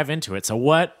dive into it? So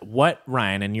what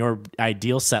Ryan, in your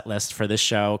ideal set list for this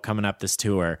show coming up this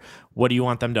tour, what do you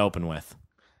want them to open with?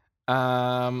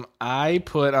 I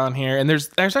put on here, and there's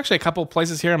actually a couple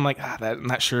places here I'm like, I'm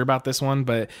not sure about this one,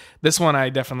 but this one I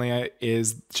definitely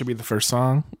should be the first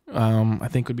song. I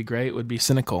think would be great. Would be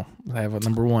Cynical. I have a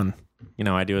number 1. You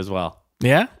know, I do as well.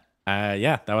 Yeah?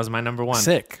 Yeah, that was my number 1.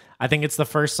 Sick. I think it's the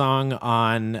first song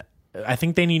on. I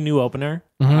think they need new opener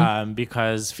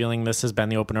because Feeling This has been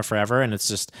the opener forever, and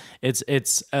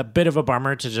it's a bit of a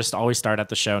bummer to just always start at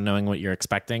the show knowing what you're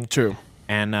expecting. True.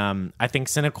 And I think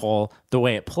Cynical, the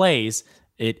way it plays,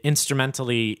 it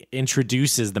instrumentally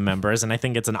introduces the members, and I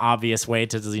think it's an obvious way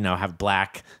to, you know, have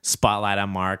Black spotlight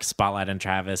on Mark, spotlight on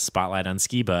Travis, spotlight on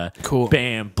Skiba. Cool.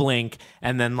 Bam, Blink,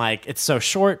 and then like it's so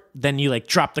short, then you like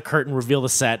drop the curtain, reveal the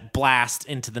set, blast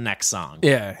into the next song.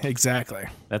 Yeah, exactly.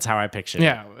 That's how I picture it.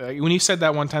 Yeah, when you said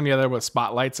that one time the other with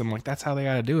spotlights, I'm like, that's how they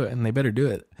got to do it, and they better do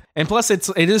it. And plus, it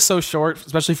is so short,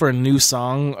 especially for a new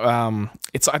song.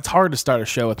 It's hard to start a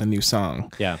show with a new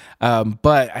song. Yeah.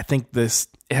 But I think it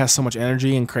has so much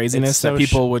energy and craziness that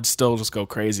people would still just go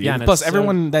crazy. Yeah, and plus,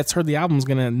 everyone that's heard the album is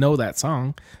gonna know that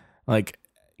song. Like,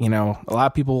 you know, a lot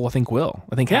of people I think will.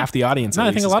 I think half the audience. No,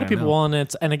 I think a lot of people will,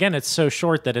 and again, it's so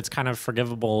short that it's kind of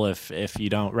forgivable if you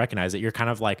don't recognize it. You're kind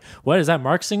of like, what is that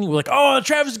Mark singing? We're like, oh,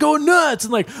 Travis is going nuts,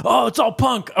 and like, oh, it's all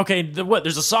punk. Okay,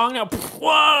 there's a song now.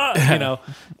 You know.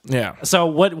 Yeah. So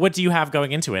what do you have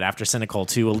going into it after Cynical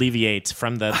to alleviate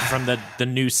from the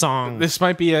new song? This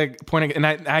might be a point, and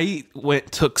I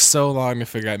took so long to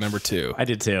figure out number 2. I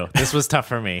did too. This was tough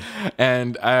for me,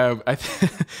 and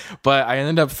but I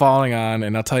ended up falling on,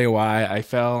 and I'll tell you why. I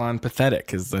fell on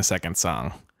 "Pathetic" is the second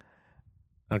song.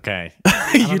 Okay,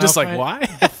 you just like why?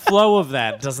 The flow of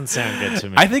that doesn't sound good to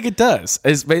me. I think it does.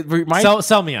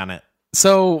 Sell me on it.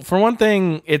 So for one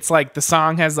thing, it's like the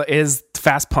song is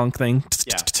fast punk thing.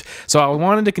 Yeah. So I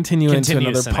wanted to continue into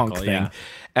another Cynical, punk thing. Yeah.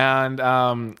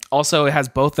 And also it has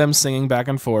both them singing back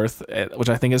and forth, which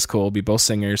I think is cool, be both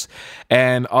singers.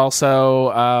 And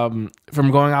also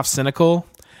from going off Cynical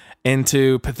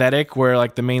into Pathetic, where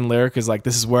like the main lyric is like,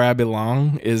 this is where I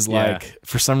belong, is like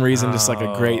for some reason just like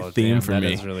a great theme for me.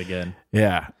 That is really good.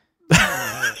 Yeah.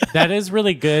 That is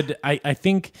really good. I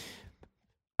think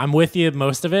I'm with you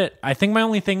most of it. I think my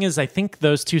only thing is I think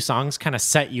those 2 songs kind of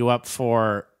set you up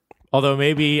for, although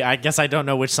maybe, I guess I don't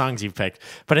know which songs you've picked,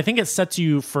 but I think it sets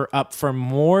you up for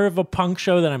more of a punk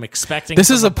show than I'm expecting. This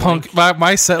is a punk.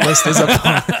 My set list is a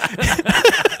punk.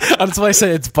 That's why I say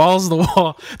it's balls to the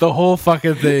wall, the whole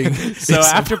fucking thing. So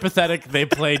after Pathetic, they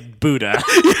played Buddha.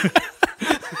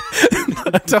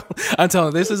 I'm telling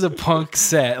you, this is a punk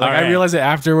set. Like I realized it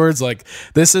afterwards, like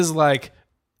this is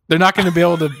They're not going to be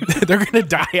able to. They're going to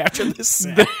die after this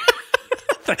set.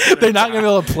 They're not going to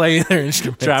be able to play their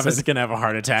instruments. Travis is going to have a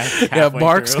heart attack. Yeah,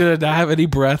 Mark's going to not have any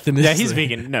breath in his. Yeah, he's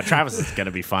vegan. No, Travis is going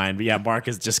to be fine. But yeah, Mark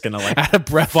is just going to like out of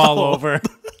breath fall over.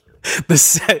 The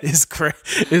set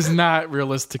is not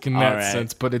realistic in that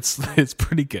sense, but it's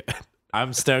pretty good.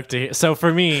 I'm stoked to hear. So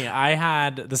for me, I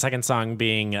had the second song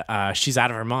being "She's Out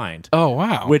of Her Mind." Oh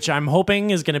wow! Which I'm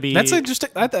hoping is going to be. That's interesting.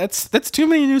 That's too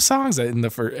many new songs in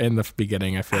the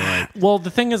beginning. I feel like. Well,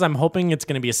 the thing is, I'm hoping it's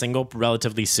going to be a single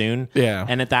relatively soon. Yeah.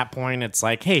 And at that point, it's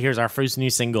like, hey, here's our first new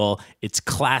single. It's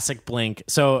classic Blink.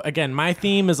 So again, my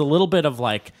theme is a little bit of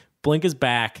like Blink is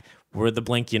back. We're the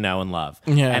Blink you know and love.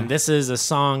 Yeah. And this is a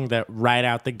song that right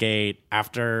out the gate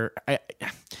after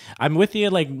I'm with you.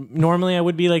 Like normally I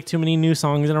would be like too many new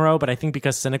songs in a row, but I think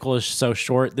because Cynical is so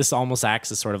short, this almost acts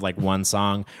as sort of like one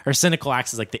song, or Cynical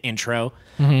acts as like the intro.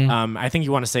 Mm-hmm. I think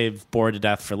you want to save Bored to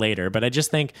Death for later, but I just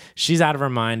think She's Out of Her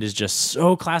Mind is just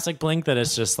so classic Blink that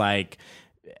it's just like,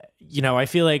 you know, I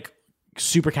feel like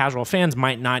super casual fans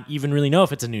might not even really know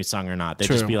if it's a new song or not. They'd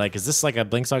just be like, is this like a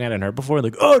Blink song I hadn't heard before?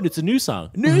 Like, oh, it's a new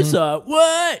song. New song.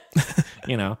 What?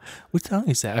 You know? What song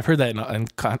is that? I've heard that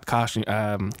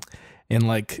in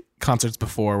like concerts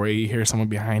before where you hear someone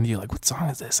behind you like, what song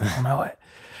is this? I don't know it.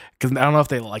 Because I don't know if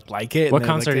they like it. What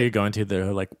concert are you going to?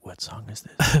 They're like, what song is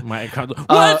this? What song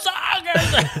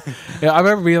is this? Yeah, I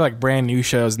remember being like brand new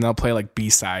shows and they'll play like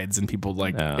B-sides and people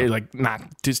like like not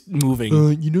just moving.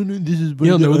 You don't know this is one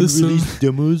of the unreleased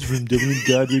demos from Devin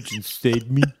Godrich and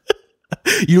Stayed Me.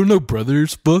 You don't know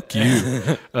Brothers? Fuck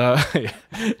you.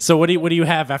 So what do you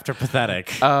have after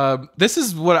Pathetic? This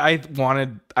is what I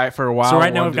wanted for a while. So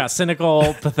right now we've got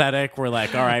Cynical, Pathetic. We're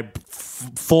like, all right,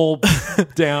 full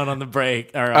down on the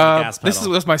brake or on the gas pedal. This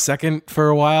was my second for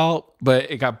a while, but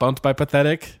it got bumped by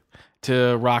Pathetic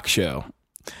to Rock Show.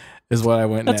 Is what I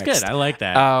went next. That's good. I like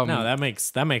that. No, that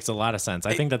makes a lot of sense.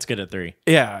 I think that's good at 3.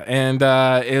 Yeah, and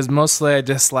it was mostly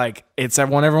just like it's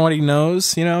everybody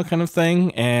knows, you know, kind of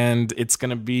thing, and it's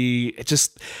gonna be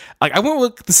just like I went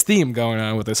with this theme going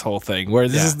on with this whole thing, where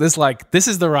this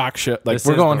is the rock show, like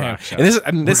we're going ham,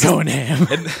 and this we're going ham,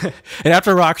 and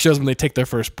after rock shows when they take their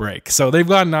first break, so they've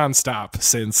gone nonstop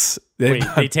since.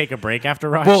 They take a break after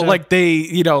rock show? Well, like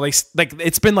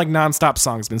it's been like nonstop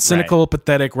songs. It's been Cynical,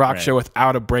 Pathetic, rock show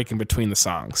without a break in between the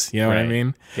songs. You know what I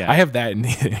mean? Yeah. I have that in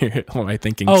my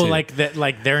thinking too. Like that,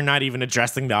 like they're not even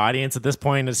addressing the audience at this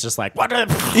point. It's just like, what?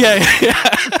 Yeah.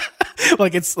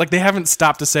 Like it's like they haven't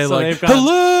stopped to say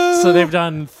hello. So they've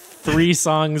done 3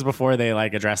 songs before they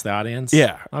like address the audience.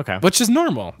 Yeah. Okay. Which is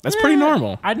normal. That's pretty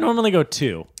normal. I'd normally go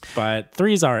 2, but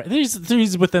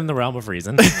 3's within the realm of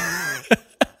reason.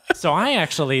 So I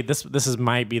actually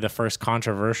might be the first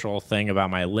controversial thing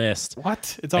about my list.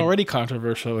 What? It's already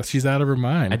controversial. She's Out of Her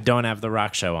Mind. I don't have the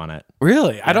rock show on it.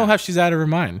 Really? Yeah. I don't have She's Out of Her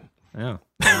Mind. Yeah.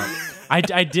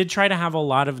 I did try to have a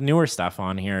lot of newer stuff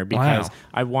on here because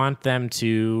I want them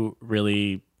to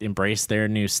really embrace their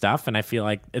new stuff, and I feel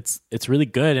like it's really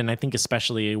good, and I think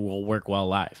especially it will work well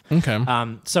live.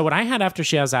 Okay. So what I had after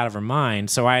She's Out of Her Mind,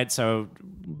 so I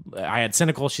had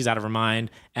Cynical, She's Out of Her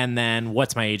Mind, and then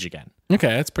What's My Age Again. Okay,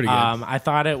 that's pretty good. I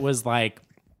thought it was like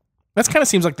that kind of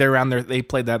seems like they're around there. They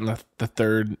played that in the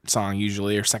third song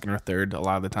usually, or second or third a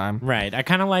lot of the time. Right. I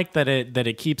kind of like that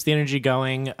it keeps the energy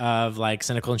going of like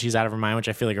Cynical and She's Out of Her Mind, which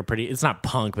I feel like are pretty. It's not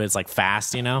punk, but it's like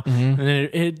fast, you know. Mm-hmm. And then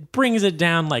it brings it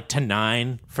down like to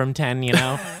 9 from 10, you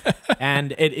know.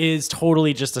 And it is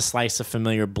totally just a slice of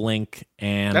familiar Blink,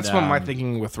 and that's what my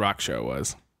thinking with Rock Show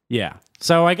was. Yeah.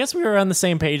 So I guess we were on the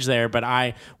same page there, but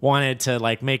I wanted to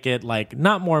like make it like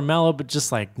not more mellow, but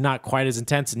just like not quite as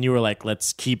intense. And you were like,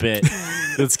 let's keep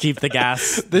the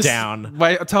gas down.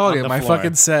 I told you, my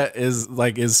fucking set is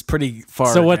pretty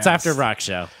far. So what's after Rock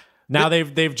Show? Now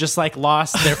they've just like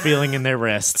lost their feeling in their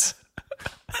wrists.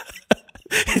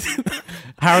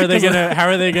 How are they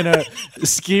gonna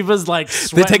Skiba's like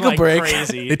sweating, they take a break.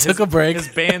 Crazy. They took a break. His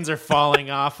bands are falling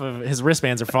off of his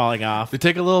wristbands are falling off. They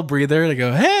take a little breather. They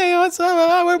go, "Hey, what's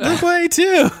up? We're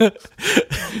Blink-182."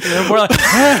 And we're like,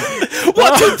 hey,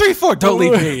 1, 2, 3, 4. Don't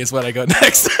leave me is what I go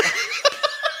next.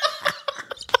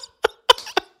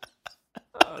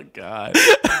 Oh God.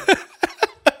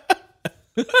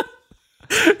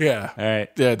 Yeah. All right.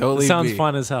 Yeah, don't leave Sounds me.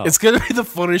 fun as hell. It's going to be the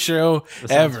funnest show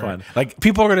ever. Fun. Like,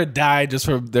 people are going to die just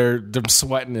from them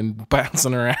sweating and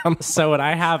bouncing around. So what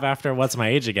I have after What's My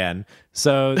Age Again?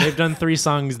 So they've done 3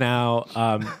 songs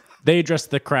now. They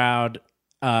addressed the crowd,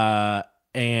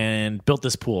 and Built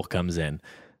This Pool comes in.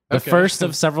 The first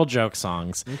of several joke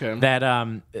songs. Okay.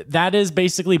 That is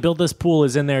basically Build This Pool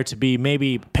is in there to be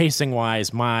maybe pacing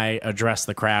wise my address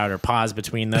the crowd or pause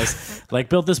between those. Like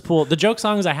Build This Pool, the joke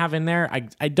songs I have in there,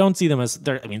 I don't see them as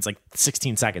it's like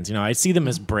 16 seconds, you know. I see them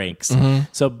as breaks. Mm-hmm.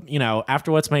 So, you know,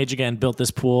 after What's My Age Again, Built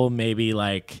This Pool, maybe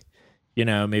like, you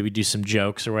know, maybe do some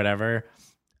jokes or whatever.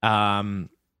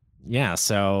 Yeah,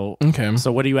 so okay.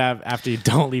 So what do you have after you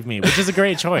Don't Leave Me, which is a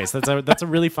great choice. That's a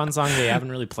really fun song they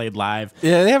haven't really played live.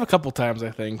 Yeah, they have a couple times,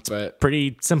 I think, but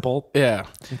Pretty simple. yeah,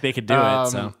 I think they could do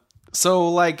it.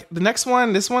 So like the next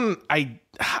one, this one,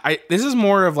 this is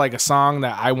more of like a song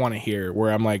that I want to hear,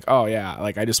 where I'm like, oh yeah,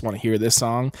 like I just want to hear this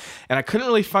song, and I couldn't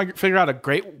really figure out a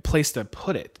great place to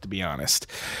put it, to be honest.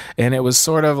 And it was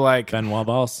sort of like Benoit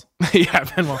Balls. yeah,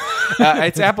 Benoit.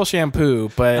 It's Apple Shampoo,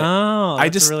 but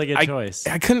that's a really good choice.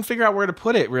 I couldn't figure out where to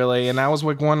put it really, and I was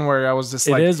like one where I was just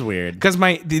It like, is weird because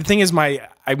the thing is my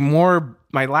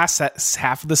last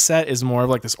half of the set is more of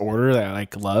like this order that I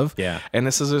like love. Yeah. And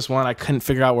this is just one I couldn't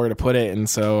figure out where to put it. And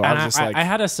so I was just like, I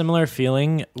had a similar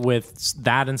feeling with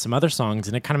that and some other songs.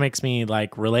 And it kind of makes me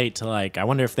like relate to like, I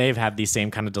wonder if they've had these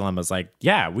same kind of dilemmas. Like,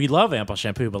 yeah, we love Ample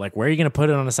Shampoo, but like, where are you going to put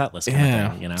it on a set list? Kind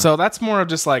of thing, you know? So that's more of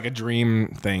just like a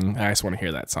dream thing. I just want to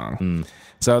hear that song.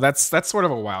 So that's sort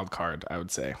of a wild card, I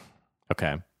would say.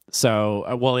 Okay.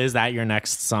 So, well, is that your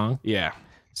next song? Yeah.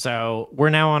 So we're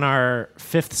now on our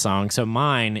fifth song. So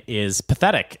mine is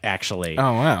Pathetic, actually.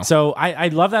 Oh, wow. So I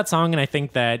love that song, and I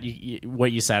think that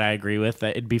what you said I agree with,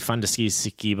 that it'd be fun to see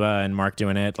Skiba and Mark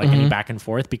doing it, like any back and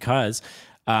forth, because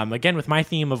again, with my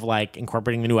theme of like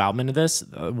incorporating the new album into this,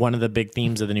 one of the big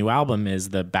themes of the new album is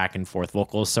the back and forth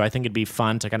vocals. So I think it'd be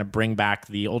fun to kind of bring back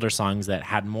the older songs that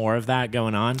had more of that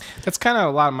going on. That's kind of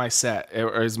a lot of my set. It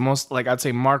is most like I'd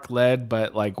say Mark led,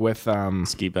 but like with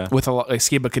Skiba, with a lot like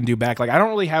Skiba can do back. Like I don't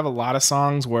really have a lot of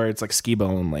songs where it's like Skiba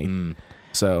only.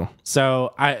 So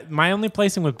my only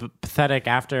placing with Pathetic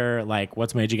after like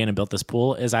What's My Age Again and Built This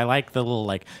Pool is I like the little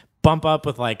like bump up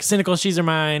with like Cynical, She's Are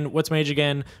Mine, What's My Age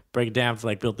Again, break it down to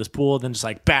like Built This Pool, then just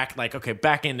like back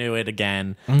into it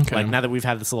again. Okay. Like now that we've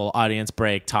had this little audience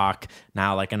break talk,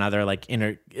 now like another like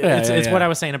inner it's what I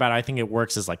was saying about I think it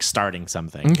works as like starting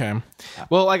something. Okay.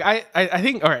 Well, like I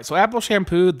think all right, so Apple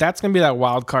Shampoo, that's gonna be that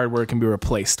wild card where it can be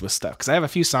replaced with stuff. Because I have a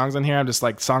few songs on here, I'm just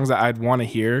like songs that I'd want to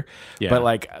hear, but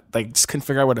like just couldn't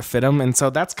figure out where to fit them. And so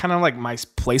that's kind of like my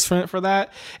place for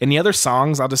that. And the other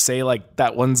songs, I'll just say like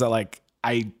that ones that like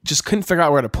I just couldn't figure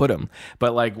out where to put them,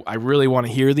 but like I really want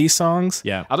to hear these songs.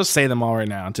 Yeah, I'll just say them all right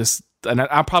now. And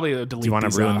I'll probably delete. Do you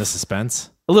want to ruin the suspense?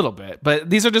 A little bit,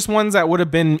 but these are just ones that would have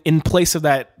been in place of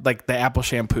that, like the Apple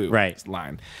Shampoo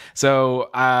line. So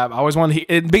I always want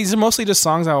to. These are mostly just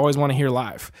songs I always want to hear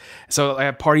live. So I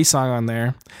have Party Song on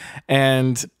there,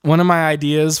 and one of my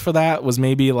ideas for that was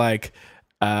maybe like,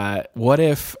 what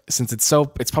if, since it's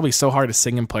probably so hard to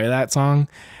sing and play that song,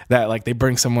 that like they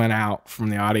bring someone out from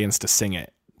the audience to sing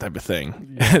it, type of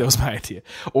thing. Yeah. That was my idea.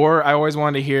 Or I always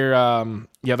wanted to hear,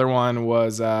 the other one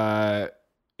was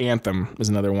Anthem was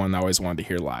another one I always wanted to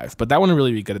hear live, but that wouldn't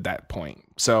really be good at that point.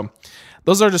 So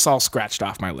those are just all scratched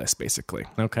off my list, basically.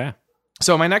 Okay.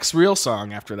 So my next real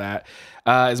song after that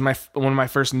is one of my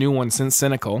first new ones since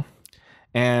Cynical,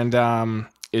 and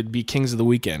it'd be Kings of the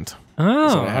Weekend.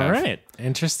 Oh, all right.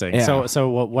 Interesting. Yeah. So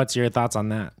what's your thoughts on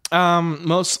that?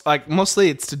 Mostly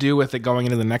it's to do with it going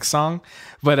into the next song,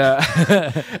 but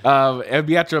it'd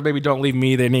be after Baby Don't Leave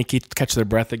Me, they need to catch their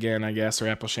breath again, I guess, or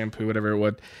Apple Shampoo, whatever it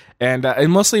would. And it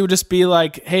mostly would just be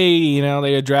like, hey, you know,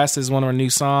 they address as one of our new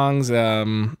songs,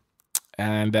 and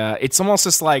it's almost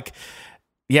just like,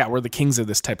 yeah, we're the kings of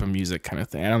this type of music kind of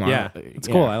thing. I don't know. Yeah, it's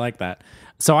cool. I like that.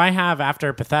 So I have,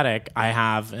 after Pathetic,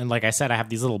 and like I said, I have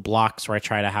these little blocks where I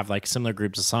try to have like similar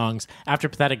groups of songs. After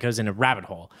Pathetic goes into Rabbit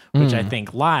Hole, which I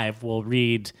think live would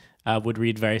read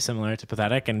very similar to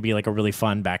Pathetic and be like a really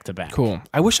fun back-to-back. Cool.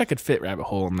 I wish I could fit Rabbit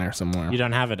Hole in there somewhere. You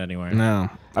don't have it anywhere. No.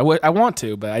 I want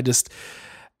to, but I just,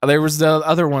 there was the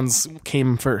other ones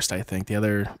came first, I think. The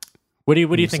other. What do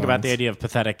you think about the idea of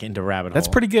Pathetic into Rabbit Hole? That's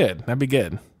pretty good. That'd be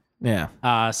good.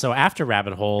 Yeah. So after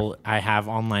Rabbit Hole, I have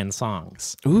Online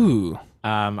Songs. Ooh.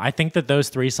 I think that those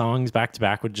three songs back to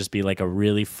back would just be like a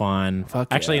really fun.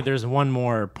 Actually, there's one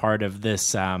more part of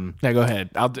this. Yeah, go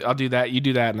ahead. I'll do that. You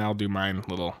do that, and I'll do mine.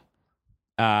 Little.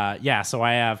 Yeah. So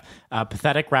I have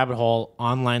Pathetic, Rabbit Hole,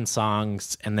 Online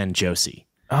Songs, and then Josie.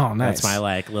 Oh, nice. That's my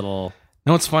like little.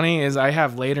 No, what's funny is I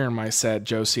have later in my set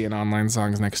Josie and Online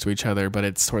Songs next to each other, but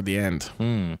it's toward the end.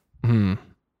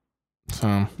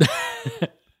 So.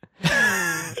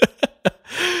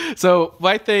 So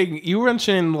my thing, you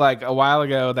mentioned like a while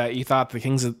ago that you thought the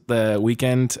Kings of the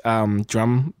Weekend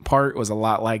drum part was a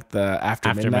lot like the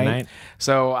After Midnight.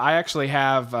 So I actually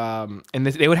have, and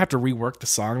they would have to rework the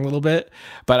song a little bit,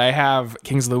 but I have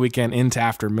Kings of the Weekend into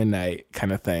After Midnight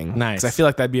kind of thing. Nice. Because I feel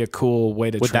like that'd be a cool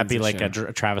way to. Would that be like a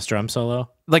Travis drum solo?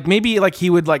 Like maybe like he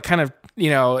would like kind of,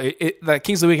 the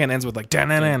Kings of the Weekend ends with like and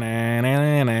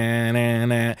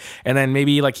then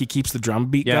maybe like he keeps the drum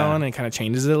beat going and kind of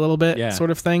changes it a little bit, sort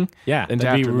of thing. Yeah,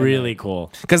 that'd be really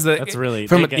cool. Because that's really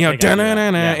from into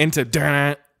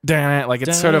like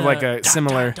it's sort of like a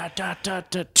similar,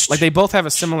 like they both have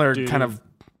a similar kind of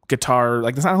guitar.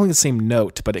 Like it's not only the same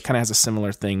note, but it kind of has a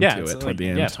similar thing to it toward the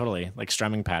end. Yeah, totally, like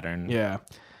strumming pattern. Yeah,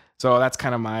 so that's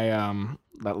kind of my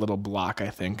that little block. I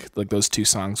think like those two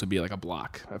songs would be like a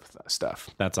block of stuff.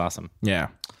 That's awesome. Yeah.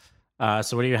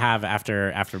 So what do you have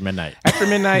after Midnight? After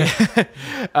Midnight,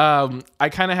 I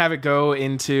kind of have it go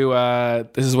into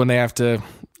this is when they have to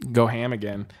go ham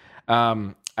again.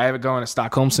 I have it going to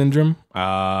Stockholm Syndrome.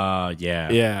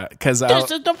 Yeah, because this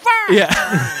is the fire.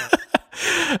 Yeah.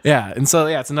 Yeah, and so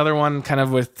it's another one kind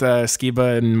of with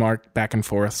Skiba and Mark back and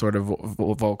forth, sort of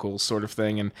vocals, sort of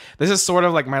thing. And this is sort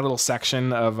of like my little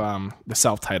section of the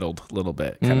self-titled little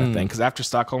bit kind of thing. Because after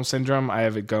Stockholm Syndrome, I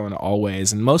have it going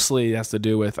Always, and mostly it has to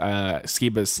do with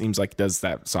Skiba. Seems like does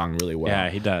that song really well. Yeah,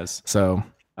 he does. So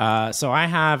I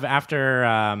have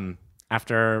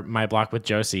after my block with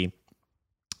Josie,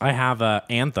 I have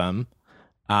Anthem.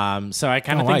 So I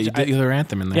kind of think you did your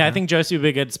Anthem in there. Yeah, I think Josie would be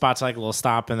a good spot to like a little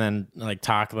stop and then like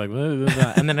talk like blah, blah,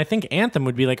 blah. And then I think Anthem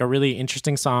would be like a really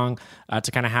interesting song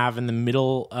to kind of have in the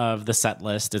middle of the set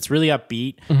list. It's really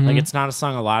upbeat. Like it's not a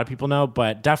song a lot of people know,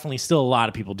 but definitely still a lot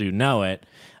of people do know it.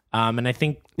 And I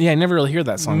think I never really hear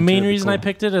that song. Main reason I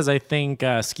picked it is I think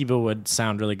Skiba would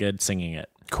sound really good singing it.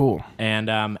 Cool. And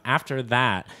after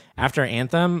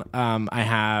Anthem, I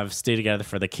have Stay Together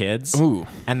for the Kids. Ooh.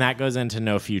 And that goes into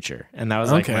No Future. And that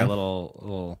was like my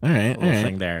little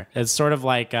thing there. It's sort of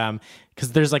like,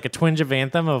 because there's like a twinge of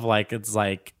Anthem of like, it's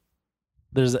like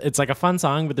a fun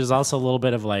song, but there's also a little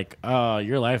bit of like, oh,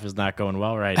 your life is not going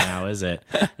well right now, is it?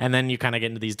 And then you kind of get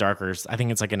into these darker, I think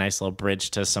it's like a nice little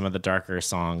bridge to some of the darker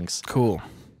songs. Cool.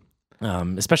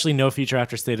 Especially No Future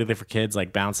after Stay Together for Kids,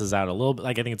 like bounces out a little bit.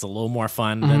 Like I think it's a little more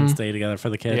fun than Stay Together for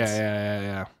the Kids.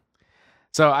 Yeah.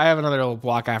 So I have another little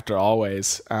block after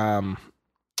Always. I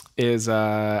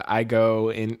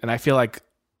go in, and I feel like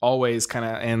Always kind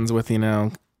of ends with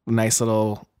nice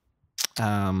little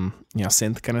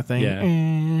synth kind of thing. Yeah.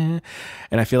 And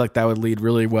I feel like that would lead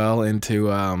really well into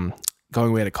Going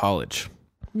Away to College.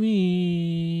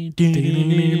 Yeah,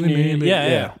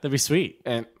 that'd be sweet.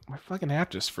 And my fucking app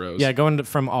just froze. Yeah, going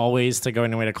from Always to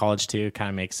Going Away to College too kind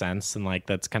of makes sense, and like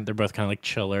they're both kind of like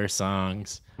chiller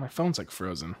songs. My phone's like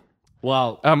frozen.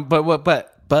 Well,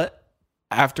 but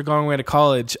after Going Away to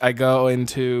College, I go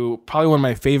into probably one of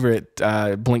my favorite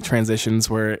Blink transitions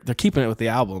where they're keeping it with the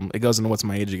album. It goes into What's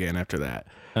My Age Again after that.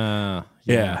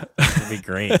 Yeah. That'd be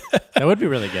great. That would be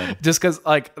really good. Just because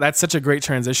like that's such a great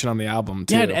transition on the album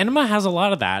too. Yeah, Enema has a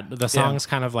lot of that. The songs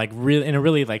kind of like really in a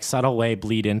really like subtle way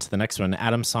bleed into the next one.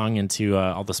 Adam's song into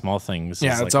All the Small Things.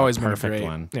 Yeah, is it's like always a been perfect great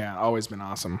one. Yeah, always been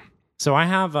awesome. So I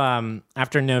have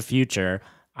after No Future,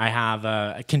 I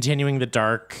have continuing the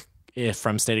dark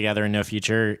from Stay Together and No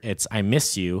Future. It's I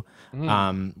Miss You,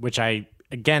 which so I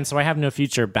have No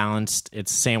Future balanced.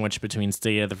 It's sandwiched between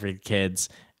Stay Together for the Kids,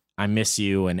 I Miss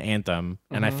You, and Anthem.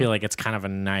 And I feel like it's kind of a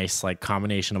nice like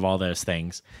combination of all those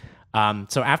things.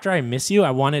 So after I Miss You,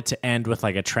 I want it to end with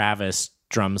like a Travis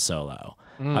drum solo.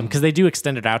 Because they do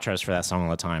extended outros for that song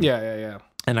all the time. Yeah.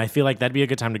 And I feel like that'd be a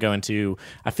good time to go into.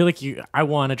 I feel like I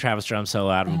want a Travis drum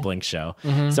solo out of a Blink show.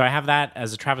 So I have that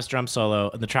as a Travis drum solo,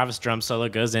 and the Travis drum solo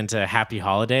goes into Happy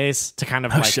Holidays to kind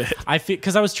of shit. I feel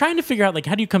because I was trying to figure out like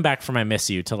how do you come back from I Miss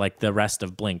You to like the rest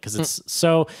of Blink, because it's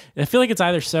so I feel like it's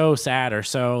either so sad or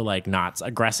so like not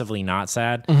aggressively not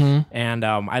sad. And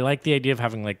I like the idea of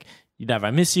having like. You'd have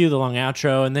I Miss You, the long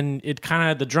outro, and then it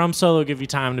kind of, the drum solo give you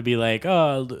time to be like,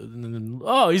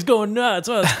 oh, he's going nuts.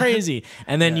 Oh, that's crazy.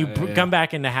 And then come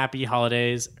back into Happy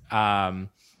Holidays.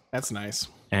 That's nice.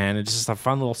 And it's just a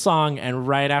fun little song. And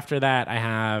right after that, I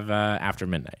have After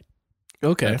Midnight.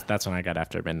 Okay. That's when I got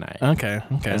After Midnight. Okay.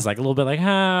 It's like a little bit like,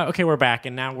 okay, we're back.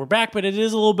 And now we're back, but it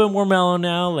is a little bit more mellow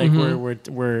now. Like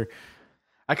we're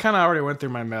I kind of already went through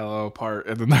my mellow part,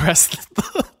 and then the rest,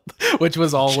 which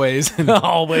was Always, and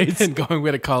and Going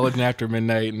Away to College and After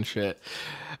Midnight and shit.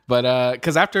 But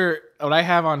because after what I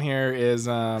have on here is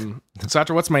so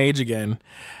after What's My Age Again,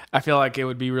 I feel like it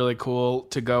would be really cool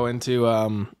to go into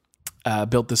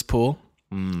Built This Pool.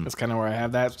 That's kind of where I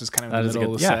have that. It's just kind of in the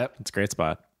middle of the set. It's a great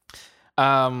spot.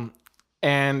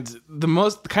 And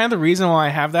the reason why I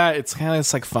have that, it's kind of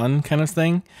this like fun kind of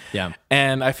thing. Yeah.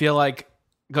 And I feel like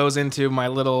goes into my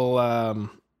little,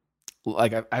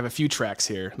 like I have a few tracks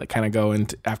here that kind of go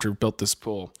into after Built This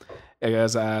Pool. It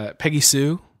goes Peggy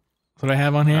Sue. That's what I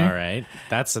have on here. All right.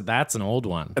 That's an old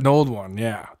one. An old one,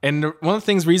 yeah. And one of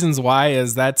the reasons why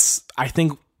is that's, I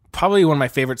think, probably one of my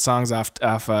favorite songs off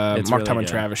Mark really Tom and good.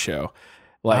 Travis show.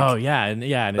 Like,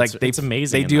 and like it's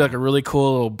amazing. They do like a really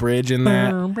cool little bridge in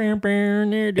that.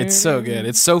 It's so good.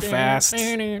 It's so fast.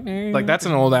 Like that's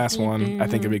an old ass one. I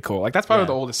think it'd be cool. Like that's probably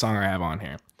the oldest song I have on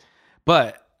here.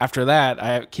 But after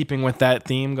that, keeping with that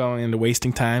theme going into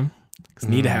Wasting Time. Because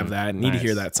need to have that. Need to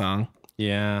hear that song.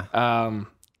 Yeah.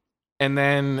 And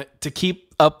then to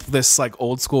keep up this like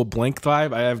old school Blink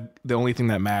vibe, I have The Only Thing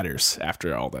That Matters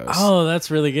after all those. Oh,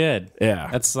 that's really good. Yeah.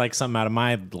 That's like something out of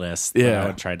my list. Yeah. That I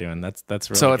would try doing. That's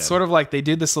really so good. it's sort of like they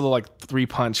did this little like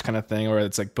 3-punch kind of thing where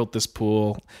it's like Built This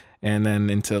Pool and then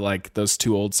into like those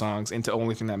 2 old songs into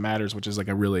Only Thing That Matters, which is like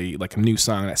a really like a new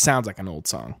song that sounds like an old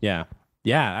song. Yeah.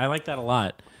 Yeah, I like that a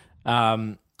lot.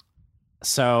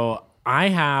 So I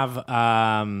have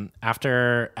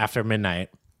after midnight,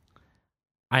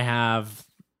 I have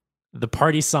the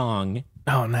party song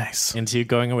Oh, nice. into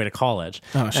Going Away to College.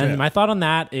 Oh, shit. And my thought on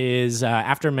that is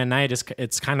After Midnight,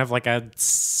 it's kind of like a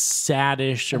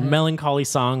saddish or melancholy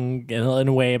song in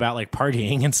a way about like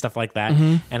partying and stuff like that.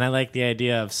 And I like the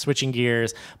idea of switching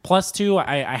gears. Plus, too,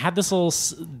 I had this little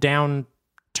downturn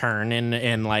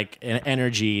in like in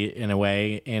energy in a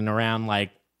way in around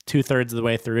like 2/3 of the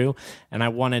way through, and I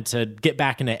wanted to get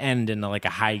back into like a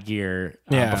high gear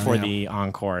before the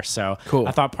encore. So cool.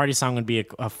 I thought party song would be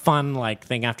a fun like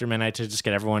thing after midnight to just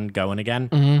get everyone going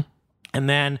again. And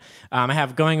then I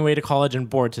have Going Away to College and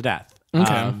Bored to Death.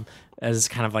 As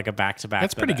kind of like a back-to-back.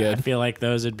 That's pretty good. I feel like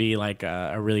those would be like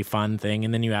a really fun thing.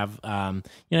 And then you have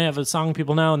you have a song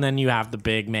people know, and then you have the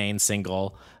big main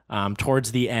single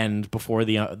towards the end before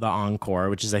the encore,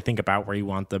 which is I think about where you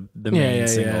want the main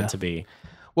single to be.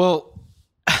 Well,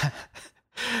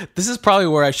 this is probably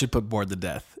where I should put Bored to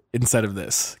Death instead of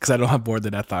this, because I don't have Bored to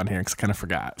Death on here because I kind of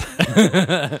forgot.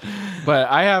 But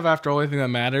I have After Only Thing That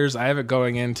Matters, I have it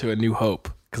going into A New Hope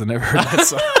because I never heard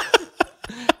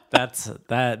that song.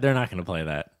 They're not going to play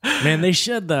that. Man, they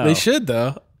should though. They should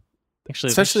though. Actually,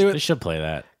 especially they should play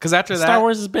that. Because after that, Star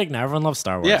Wars is big now. Everyone loves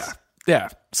Star Wars. Yeah.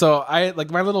 So I like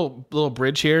my little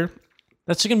bridge here.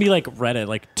 That's just gonna be like Reddit.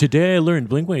 Like today, I learned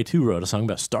Blink-182 wrote a song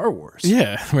about Star Wars.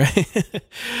 Yeah, right.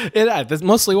 That's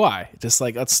mostly why. Just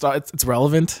like it's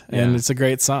relevant and it's a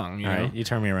great song. You know? Right, you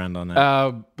turn me around on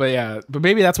that. But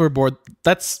maybe that's where Bored.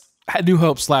 That's New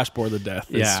Hope / Bored to Death.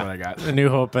 Is what I got. A New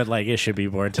Hope, but like it should be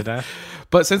Bored to Death.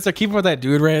 But since they're keeping with that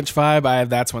Dude Ranch vibe,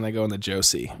 that's when they go into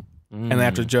Josie, and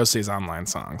after Josie's online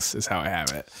songs is how I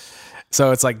have it.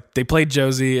 So it's like they played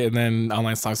Josie and then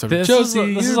online songs. This is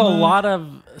a lot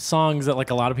of songs that like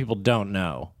a lot of people don't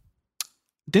know.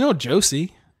 They know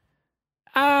Josie.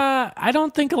 I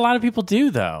don't think a lot of people do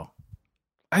though.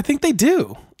 I think they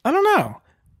do. I don't know.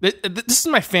 This is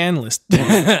my fan list.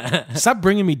 Stop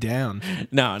bringing me down.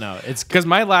 No, it's because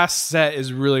my last set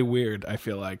is really weird. I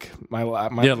feel like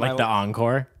the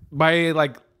encore. My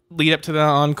like lead up to the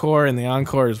encore, and the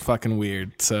encore is fucking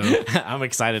weird. So I'm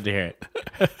excited to hear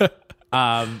it.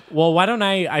 Well, why don't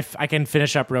I can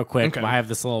finish up real quick. Okay. I have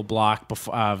this little block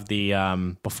before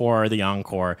the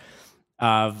encore.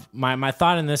 My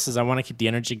thought in this is I want to keep the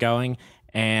energy going,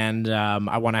 and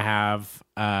I want to have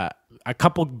a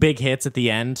couple big hits at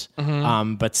the end,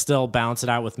 but still balance it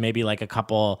out with maybe like a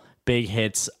couple big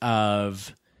hits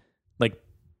of like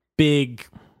big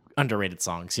underrated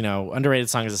songs. You know, underrated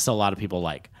songs that still a lot of people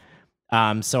like.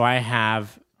 So I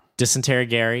have Dysentery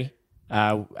Gary.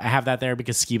 I have that there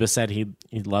because Skiba said he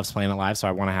loves playing it live, so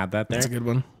I want to have that there. That's a good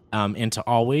one. Into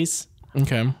Always.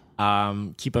 Okay.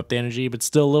 Keep up the energy, but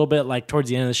still a little bit like towards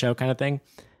the end of the show kind of thing.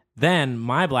 Then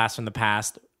my blast from the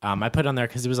past, I put on there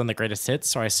because it was on the greatest hits,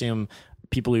 so I assume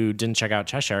people who didn't check out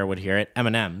Cheshire would hear it.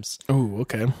 Eminem's. Oh,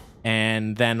 okay.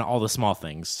 And then All the Small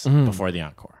Things before the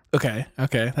encore. Okay.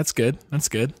 That's good.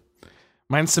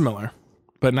 Mine's similar,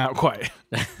 but not quite.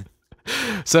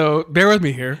 So bear with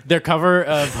me here. Their cover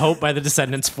of Hope by the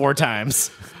Descendants 4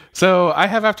 times. So I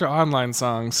have after online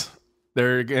songs,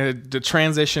 they're going to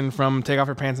transition from Take Off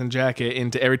Your Pants and Jacket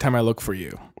into Every Time I Look for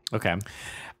You. Okay.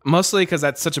 Mostly because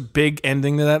that's such a big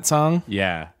ending to that song.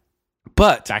 Yeah.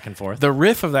 But back and forth. The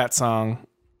riff of that song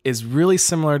is really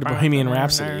similar to Bohemian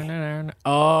Rhapsody.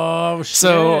 Oh, shit.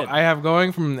 So I have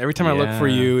going from Every Time I Look for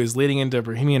You is leading into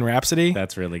Bohemian Rhapsody.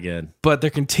 That's really good. But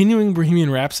they're continuing Bohemian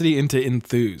Rhapsody into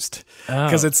Enthused.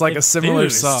 Because it's like a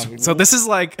similar song. So this is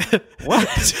like... What?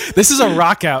 This is a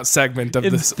rock out segment of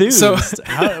Enthused. this. So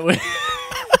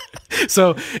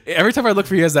So every time I look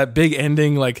for you, has that big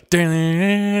ending, like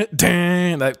that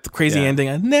crazy ending.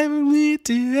 I never need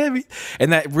to every,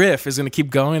 and that riff is going to keep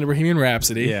going to Bohemian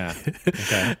Rhapsody. Yeah.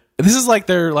 Okay. This is like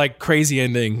their like crazy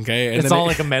ending. Okay, and It's then all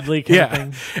like a medley kind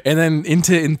of thing. And then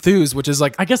into Enthuse, which is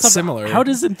like I guess similar. How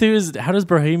does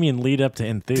Bohemian lead up to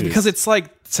Enthuse? Because it's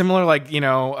like similar, like, you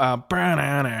know, brown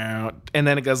out, and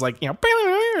then it goes like, you know,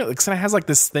 it kind of has like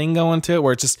this thing going to it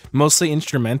where it's just mostly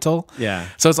instrumental. Yeah.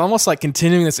 So it's almost like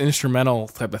continuing this instrumental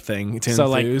type of thing.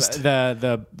 So Enthused. like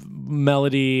the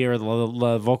melody or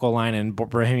the vocal line in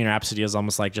Bohemian Rhapsody is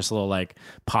almost like just a little like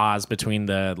pause between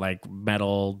the like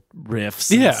metal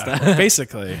riffs. And stuff.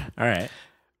 Basically. All right.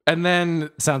 And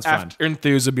then Sounds fun. after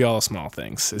Enthuse would be all the small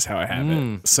things is how I have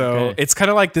it. So okay. it's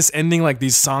kind of like this ending, like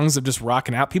these songs of just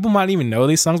rocking out. People might even know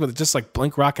these songs, but it's just like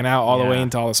Blink rocking out all the way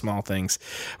into all the small things.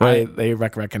 They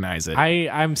recognize it.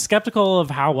 I'm skeptical of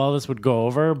how well this would go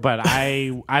over, but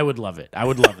I would love it. I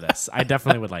would love this. I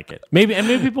definitely would like it. Maybe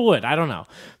people would. I don't know.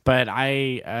 But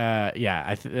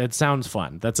it sounds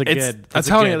fun. That's a good. I'm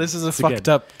telling you, this is a fucked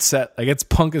up set. Like, it's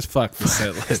punk as fuck. The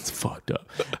set list. It's fucked up.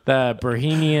 The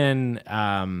Bohemian,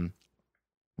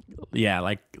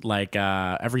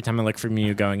 every time I look from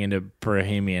you going into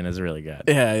Bohemian is really good.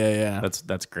 Yeah.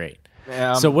 That's great.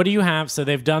 So what do you have? So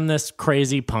they've done this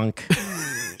crazy punk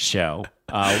show.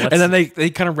 And then they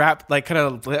kind of rap, like kind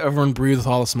of let everyone breathe with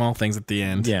all the small things at the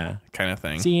end. Yeah. Kind of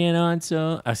thing. Seeing on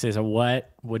so I say, so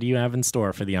what do you have in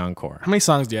store for the encore? How many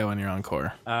songs do you have on your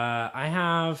encore? I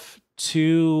have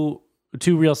two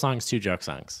real songs, 2 joke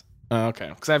songs. Oh, okay.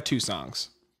 Because I have 2 songs.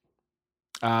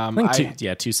 I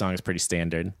think 2 songs pretty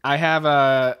standard. I have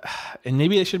and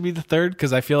maybe it should be the third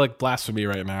because I feel like blasphemy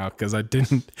right now because I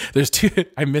didn't. There's 2.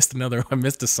 I missed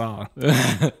a song.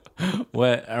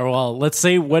 What? Well, let's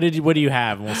say what do you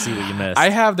have, and we'll see what you missed.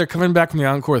 I have. They're coming back from the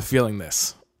encore with "Feeling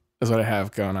This." Is what I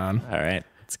have going on. All right,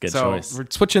 it's a good so choice. We're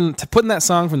switching to putting that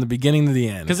song from the beginning to the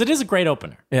end because it is a great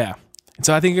opener. Yeah.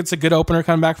 So I think it's a good opener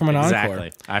coming back from an encore.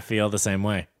 Exactly. I feel the same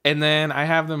way. And then I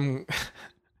have them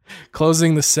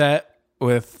closing the set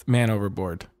with "Man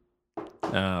Overboard."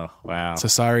 Oh, wow. So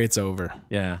sorry, it's over.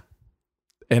 Yeah.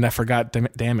 And I forgot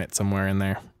 "Damn It" somewhere in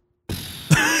there.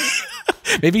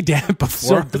 Maybe "Damn It"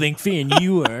 before. So Blink fan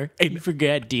you are. You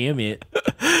forgot "Damn It."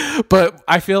 But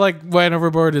I feel like "Man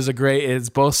Overboard" is it's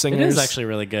both singers. It is actually a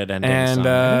really good ending and, song.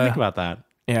 I didn't think about that.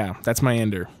 Yeah, that's my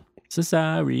ender. So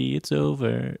sorry, it's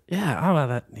over. Yeah, how about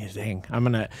that? Dang.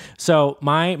 So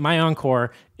my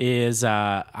encore is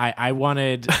I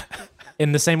wanted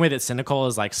in the same way that Cynical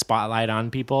is like spotlight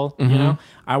on people, you know,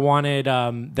 I wanted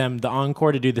the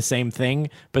encore to do the same thing,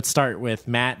 but start with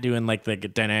Matt doing like the and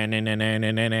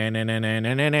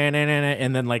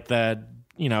then like the,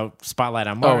 you know, spotlight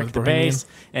on Mark, the bass,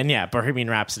 and Bohemian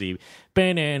Rhapsody.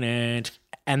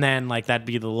 And then like that'd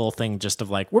be the little thing just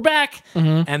of like, we're back,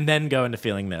 and then go into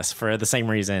Feeling This for the same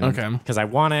reason. Okay. Because I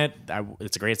want it.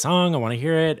 It's a great song. I want to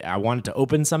hear it. I want it to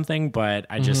open something, but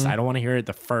I don't want to hear it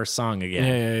the first song again.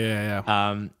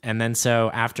 Yeah. And then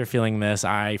so after Feeling This,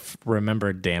 I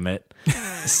remembered Damn It.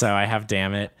 So I have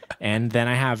Damn It. And then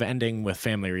I have ending with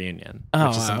Family Reunion,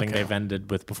 which is something they've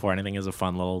ended with before. And I think is a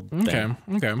fun little thing.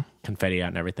 Okay. Confetti out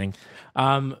and everything.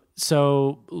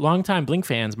 So longtime Blink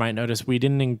fans might notice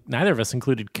neither of us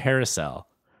included Carousel.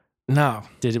 No.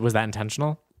 Was that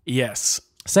intentional? Yes.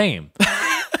 Same.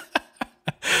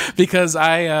 Because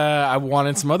I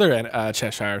wanted some other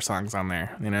Cheshire songs on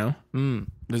there, you know?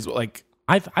 There's like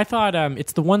I thought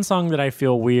it's the one song that I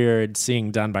feel weird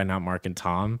seeing done by not Mark and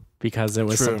Tom, because it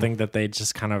was something that they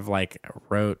just kind of like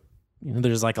wrote. You know,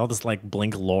 there's like all this like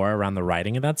Blink lore around the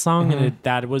writing of that song, and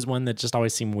that was one that just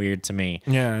always seemed weird to me.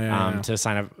 To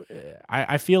sign up,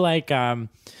 I feel like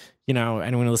you know,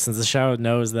 anyone who listens to the show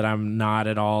knows that I'm not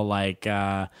at all like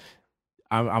I'm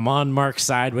on Mark's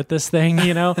side with this thing,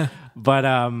 you know. But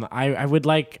I would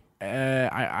like.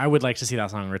 I would like to see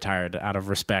that song retired out of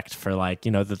respect for, like,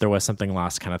 you know, that there was something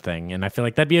lost kind of thing. And I feel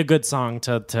like that'd be a good song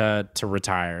to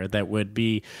retire, that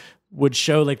would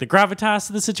show like the gravitas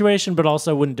of the situation, but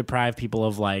also wouldn't deprive people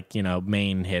of, like, you know,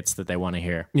 main hits that they want to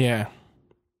hear. Yeah.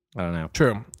 I don't know.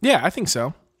 True. Yeah, I think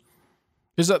so.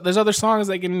 There's other songs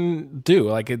they can do,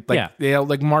 like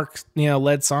Mark, you know,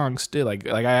 led songs too. Like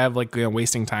I have like, you know,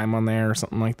 Wasting Time on there or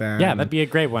something like that. Yeah, that'd be a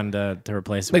great one to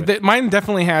replace it like with. Mine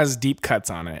definitely has deep cuts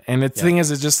on it, and the thing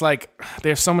is, it's just like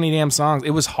there's so many damn songs.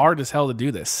 It was hard as hell to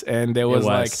do this, and it was.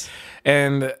 Like,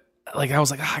 and like I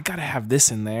was like, I gotta have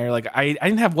this in there. Like I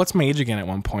didn't have What's My Age Again at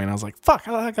one point. I was like, fuck,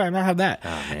 how the heck can I not have that?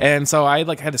 And so I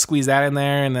like had to squeeze that in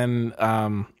there, and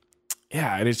then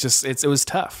yeah, and it was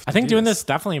tough. I think doing this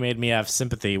definitely made me have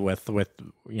sympathy with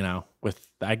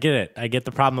I get it. I get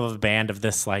the problem of a band of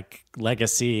this like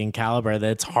legacy and caliber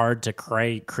that it's hard to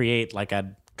create like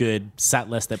a good set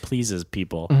list that pleases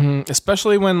people.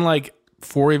 Especially when like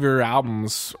 4 of your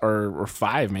albums or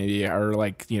 5 maybe are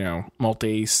like,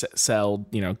 multi-sell,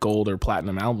 gold or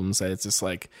platinum albums, that it's just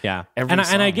like and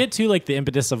I get too like the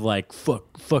impetus of like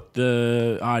fuck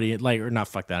the audience, like, or not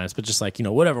fuck the audience, but just like,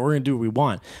 whatever, we're gonna do what we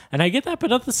want. And I get that,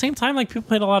 but at the same time, like, people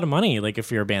paid a lot of money, like,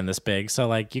 if you're a band this big, so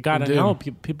like you gotta know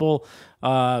people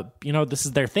this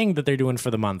is their thing that they're doing for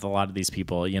the month, a lot of these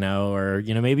people, or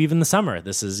maybe even the summer,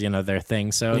 this is their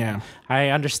thing. So I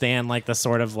understand like the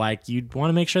sort of like you'd want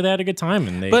to make sure they had a good time.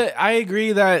 But I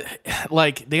agree that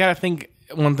like they gotta think,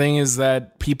 one thing is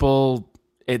that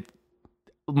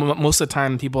most of the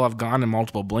time people have gone to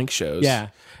multiple Blink shows. Yeah,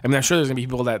 I mean, I'm sure there's gonna be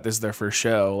people that this is their first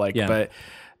show, like, but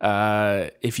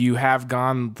if you have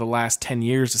gone the last 10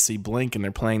 years to see Blink and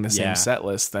they're playing the same set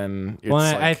list, then it's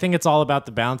I think it's all about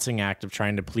the balancing act of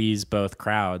trying to please both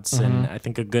crowds. And I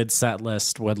think a good set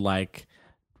list would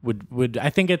I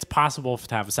think it's possible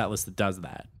to have a set list that does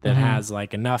that has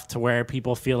like enough to where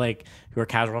people feel like, who are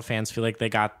casual fans, feel like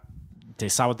they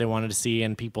saw what they wanted to see,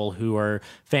 and people who are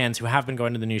fans who have been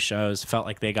going to the new shows felt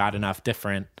like they got enough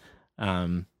different.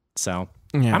 So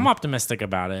I'm optimistic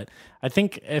about it. I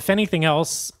think if anything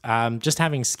else, just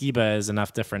having Skiba is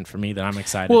enough different for me that I'm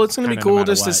excited. Well, it's going to be cool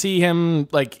just to see him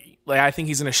like I think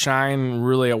he's going to shine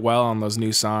really well on those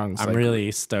new songs. I'm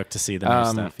really stoked to see the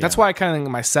new stuff. That's why I kind of think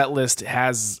my set list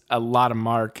has a lot of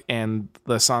Mark, and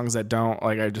the songs that don't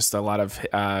like are just a lot of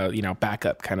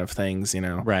backup kind of things.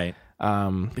 Right.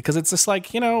 Because it's just like,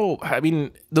 I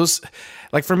mean, those,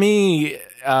 like, for me,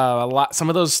 some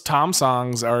of those Tom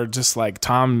songs are just like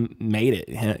Tom made it,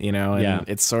 and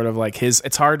it's sort of like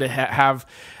it's hard to have,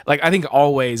 like, I think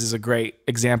Always is a great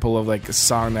example of like a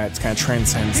song that kind of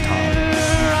transcends Tom. Here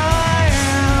I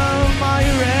am, are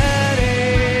you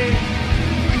ready?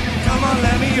 Come on,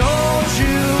 let me hold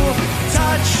you,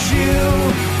 touch you,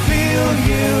 feel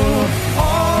you,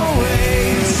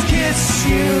 always kiss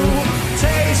you.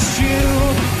 Taste you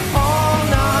all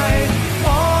night,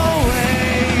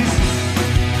 always.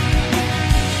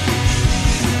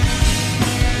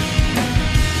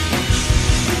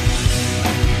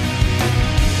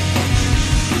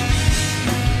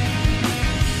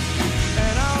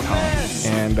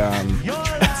 And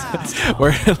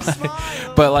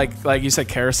but like you said,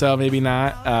 Carousel, maybe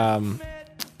not.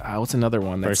 What's another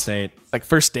one? First Date. Like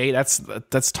First Date.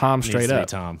 That's Tom straight up.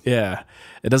 Tom. Yeah,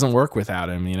 it doesn't work without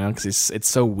him, because it's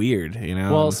so weird,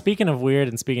 Well, speaking of weird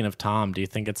and speaking of Tom, do you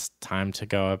think it's time to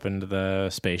go up into the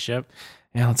spaceship?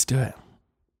 Yeah, let's do it.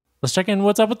 Let's check in.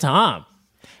 What's up with Tom?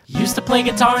 Used to play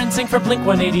guitar and sing for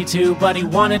Blink-182, but he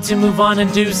wanted to move on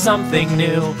and do something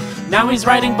new. Now he's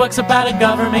writing books about a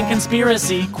government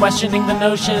conspiracy, questioning the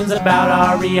notions about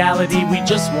our reality. We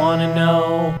just want to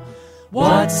know,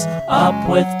 what's up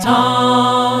with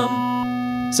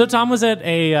Tom? So Tom was at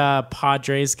a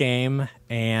Padres game,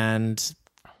 and,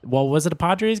 well, was it a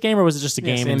Padres game or was it just a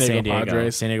game in San Diego?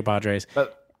 Padres. San Diego Padres.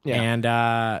 Yeah.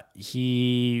 And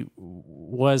he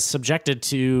was subjected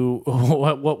to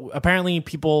what apparently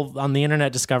people on the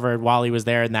internet discovered while he was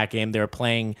there in that game. They were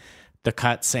playing the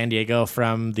cut San Diego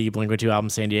from the Blink-182 album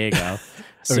San Diego.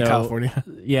 So, California.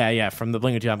 Yeah, from the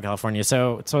Blink-182 album California.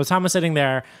 So Tom was sitting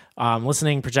there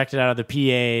listening, projected out of the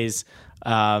PAs,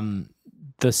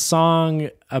 the song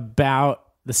about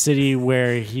the city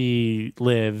where he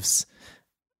lives,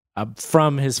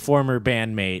 from his former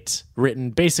bandmate,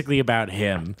 written basically about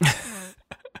him,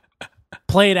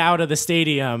 played out of the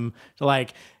stadium,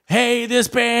 like, hey, this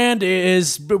band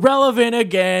is relevant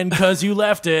again because you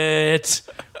left it.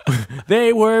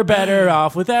 They were better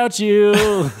off without you.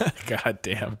 God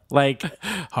damn. Like,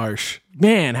 harsh.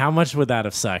 Man, how much would that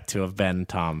have sucked to have been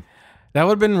Tom? That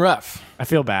would have been rough. I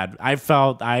feel bad. I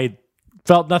felt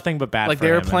nothing but bad. Like, for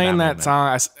they were him playing that moment.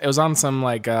 song. It was on some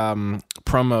like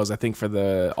promos, I think, for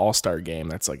the All-Star game.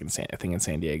 That's like in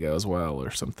San Diego as well, or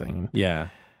something. Yeah,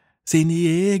 San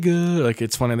Diego. Like,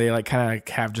 it's funny, they like kind of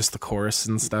have just the chorus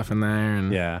and stuff in there,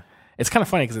 and yeah, it's kind of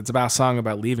funny because it's about a song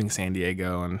about leaving San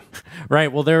Diego, and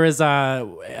right. Well, there was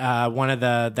one of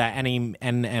that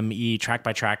NME track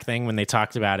by track thing when they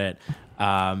talked about it.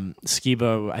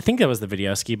 Skiba, I think that was the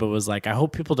video. Skiba was like, I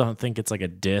hope people don't think it's like a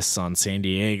diss on San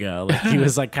Diego. Like, he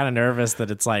was like kind of nervous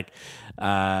that it's like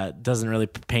doesn't really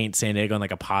paint San Diego in like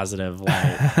a positive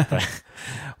light.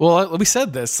 Well, we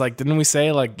said this, like, didn't we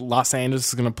say like Los Angeles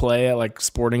is gonna play at like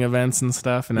sporting events and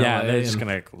stuff? In yeah, LA, they're just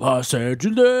gonna Los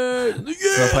Angeles.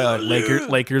 They'll play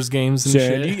like Lakers games and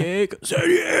San shit.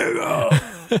 Diego.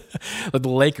 Like the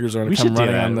Lakers are going We to come should do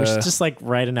running that. on We should the. just like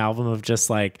write an album of just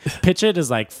like pitch it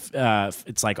as like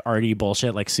it's like arty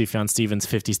bullshit, like Sufjan Stevens'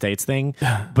 50 States thing,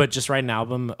 but just write an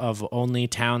album of only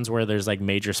towns where there's like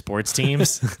major sports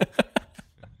teams.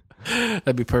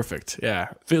 That'd be perfect. Yeah.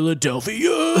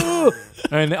 Philadelphia,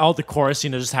 and all the chorus,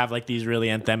 just have like these really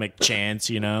anthemic chants,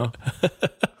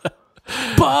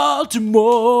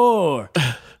 Baltimore.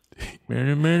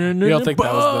 You don't think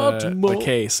that was the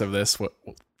case of this?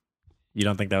 You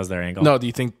don't think that was their angle? No. Do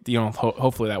you think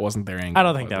hopefully that wasn't their angle? I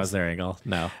don't think that was their angle.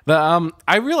 No.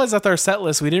 I realized that our set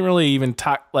list we didn't really even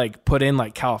put in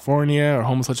like California or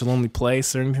Home is Such a Lonely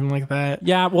Place or anything like that.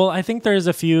 Yeah, well, I think there's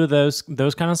a few of those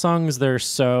kind of songs. They're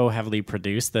so heavily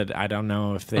produced that I don't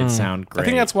know if they'd sound great. I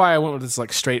think that's why I went with this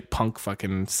like straight punk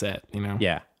fucking set.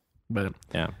 Yeah. But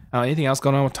Yeah. Anything else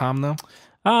going on with Tom though?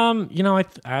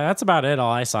 That's about it.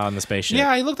 All I saw in the spaceship.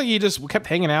 Yeah, he looked like he just kept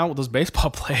hanging out with those baseball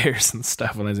players and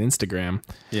stuff on his Instagram.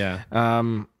 Yeah.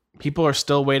 People are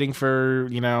still waiting for,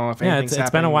 if anything's it's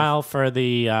been a while for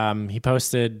the he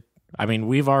posted. I mean,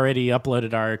 we've already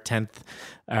uploaded our 10th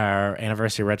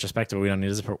anniversary retrospective. We don't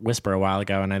need to whisper a while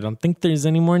ago, and I don't think there's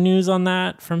any more news on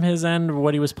that from his end or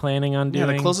what he was planning on doing.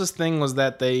 Yeah, the closest thing was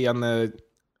that they on the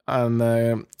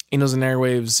Innos and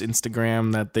Airwaves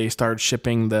Instagram that they started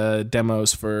shipping the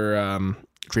demos for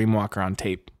Dreamwalker on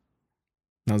tape.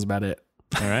 That was about it.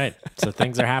 All right. So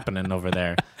things are happening over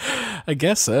there. I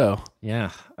guess so.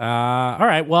 Yeah. All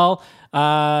right. Well,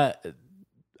 I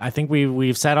think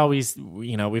we've said all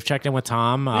we've checked in with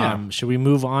Tom. Yeah. Should we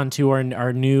move on to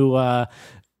our new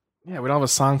Yeah, we don't have a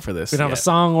song for this. we don't have a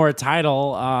song or a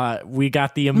title. We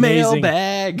got the amazing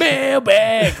mailbag.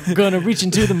 We're gonna reach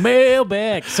into the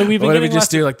mailbag. So we've been What if we getting just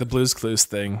lots do like the Blues Clues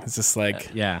thing? It's just like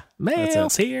yeah.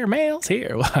 mail's here.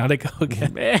 Well, how'd it go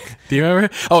again? Mail. Do you remember?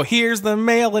 Oh, here's the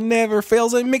mail. It never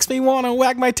fails. It makes me want to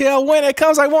wag my tail. When it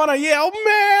comes, I want to yell mail.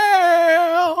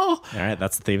 All right,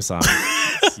 that's the theme song.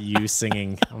 It's you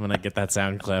singing. I'm gonna get that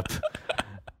sound clip.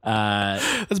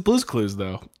 That's Blues Clues,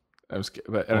 though.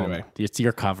 But anyway, It's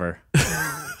your cover.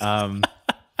 do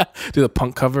the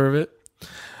punk cover of it.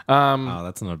 Oh,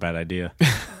 that's not a bad idea.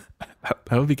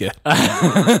 That would be good.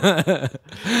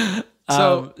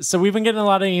 So we've been getting a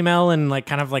lot of email and like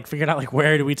kind of like figured out like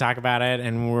where do we talk about it,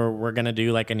 and we're gonna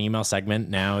do like an email segment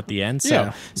now at the end.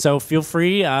 So feel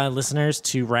free, listeners,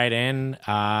 to write in,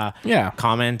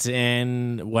 comment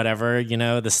in whatever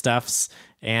the stuffs.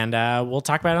 And we'll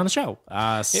talk about it on the show.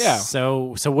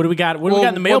 So what do we got? What do we got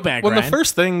in the mailbag? Well, Ryan? the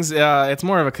first things, it's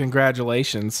more of a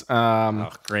congratulations.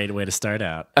 Great way to start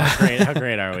out. How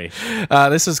great are we?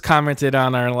 This was commented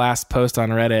on our last post on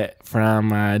Reddit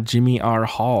from Jimmy R.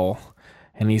 Hall,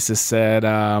 and he just said,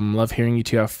 "Love hearing you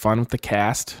two have fun with the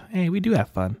cast." Hey, we do have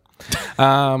fun.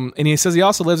 And he says he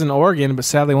also lives in Oregon, but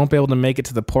sadly won't be able to make it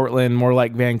to the Portland, more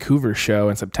like Vancouver show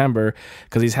in September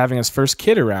because he's having his first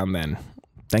kid around then.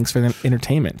 Thanks for the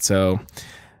entertainment. So,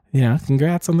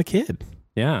 congrats on the kid.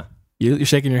 Yeah. You're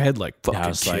shaking your head like, fucking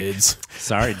Like, kids.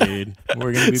 sorry, dude.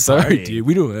 We're going to be Sorry, partying. dude.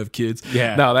 We don't have kids.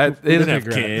 Yeah. No, we don't have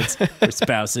kids. kids. We're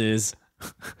spouses.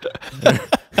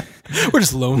 We're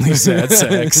just lonely, sad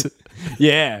sacks.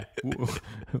 Yeah.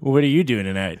 What are you doing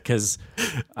tonight? Because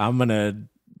I'm gonna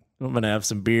have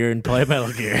some beer and play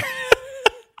Metal Gear.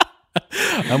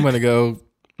 I'm going to go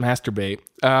masturbate.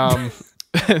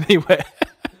 Anyway.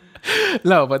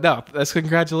 No, that's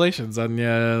congratulations on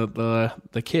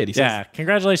the kid. He says,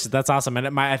 congratulations. That's awesome.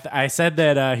 And I said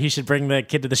that he should bring the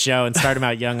kid to the show and start him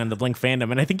out young on the Blink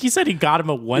fandom. And I think he said he got him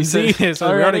a onesie. We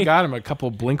already got him a couple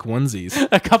Blink onesies.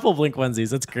 A couple Blink onesies.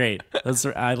 That's great.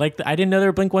 I didn't know there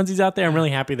were Blink onesies out there. I'm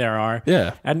really happy there are.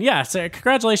 Yeah. And so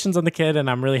congratulations on the kid. And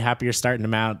I'm really happy you're starting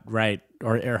him out right.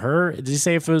 Or her. Did you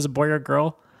say if it was a boy or a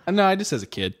girl? No, I just said a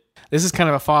kid. This is kind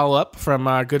of a follow up from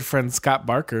our good friend Scott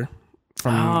Barker.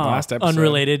 From the last episode.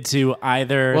 Unrelated to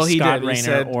either Scott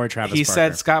Rayner or Travis Barker. He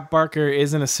said Scott Barker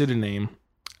isn't a pseudonym.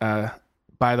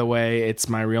 By the way, it's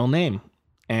my real name.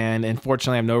 And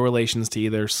unfortunately, I have no relations to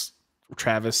either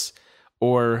Travis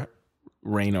or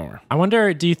Rayner. I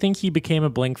wonder, do you think he became a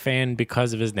Blink fan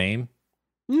because of his name?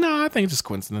 No, I think it's just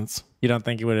coincidence. You don't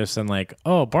think he would have said like,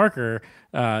 oh, Barker,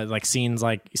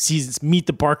 sees Meet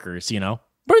the Barkers,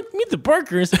 Meet the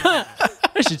Barkers?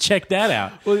 I should check that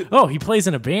out. Oh, he plays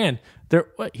in a band.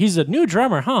 He's a new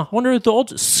drummer, huh? Wonder if the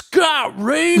old Scott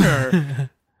Rayner.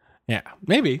 Yeah,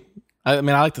 maybe. I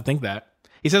mean, I like to think that.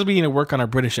 He says we need to work on our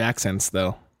British accents,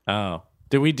 though. Oh,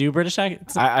 did we do British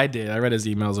accents? I did. I read his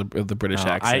emails of the British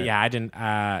accent. I didn't.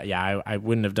 I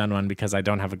wouldn't have done one because I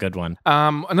don't have a good one.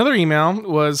 Another email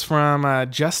was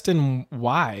from Justin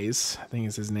Wise. I think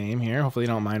is his name here. Hopefully, you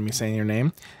don't mind me saying your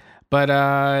name.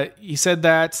 But he said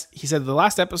the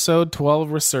last episode,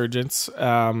 12 Resurgence,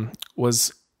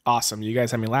 was awesome. You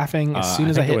guys had me laughing as soon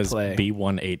as I hit play.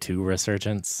 B182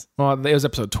 Resurgence. Well, it was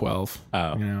episode 12.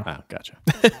 Oh, you know? oh, gotcha.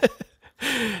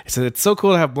 He said it's so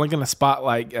cool to have Blink in the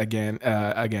spotlight again.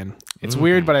 It's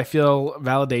weird, but I feel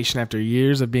validation after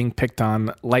years of being picked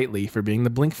on lightly for being the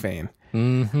Blink fan.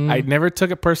 Mm-hmm. I never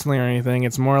took it personally or anything.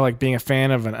 It's more like being a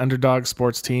fan of an underdog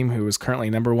sports team who is currently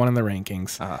number 1 in the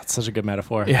rankings. It's such a good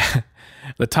metaphor. Yeah.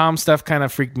 The Tom stuff kind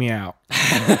of freaked me out.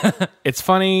 It's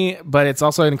funny, but it's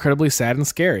also incredibly sad and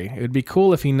scary. It would be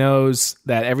cool if he knows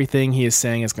that everything he is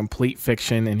saying is complete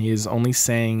fiction and he is only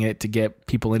saying it to get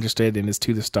people interested in his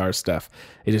To the Stars stuff.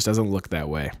 It just doesn't look that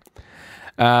way.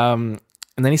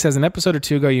 And then he says, an episode or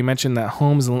 2 ago, you mentioned that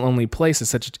Home is a Lonely Place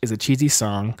is a cheesy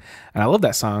song. And I love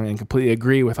that song and completely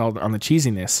agree with on the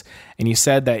cheesiness. And you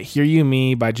said that Hear You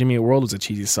Me by Jimmy Eat World was a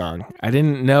cheesy song. I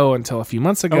didn't know until a few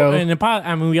months ago.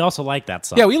 And we also like that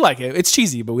song. Yeah, we like it. It's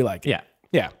cheesy, but we like it. Yeah.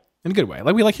 Yeah, in a good way.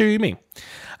 Like we like Hear You Me.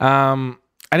 I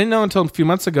didn't know until a few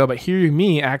months ago, but Hear You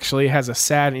Me actually has a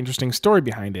sad and interesting story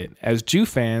behind it. As Jew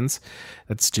fans,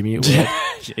 that's Jimmy Eat World.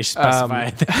 You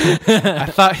specified. I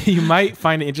thought you might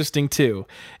find it interesting too,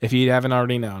 if you haven't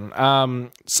already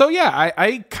known. So yeah,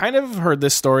 I kind of heard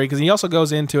this story because he also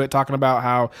goes into it talking about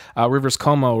how Rivers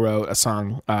Cuomo wrote a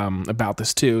song about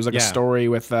this too. It was like a story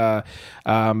with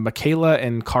Michaela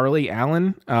and Carly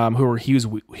Allen, who were huge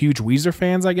Weezer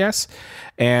fans, I guess.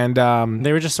 And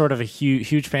they were just sort of a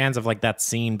huge fans of like that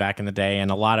scene back in the day, and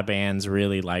a lot of bands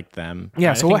really liked them.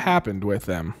 Yeah, so what happened with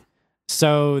them?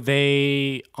 So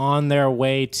they, on their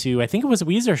way to, I think it was a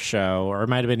Weezer show, or it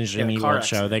might have been a Jimmy Eat World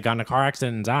show, they got in a car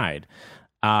accident and died.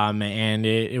 And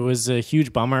it was a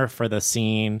huge bummer for the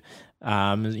scene.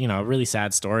 A really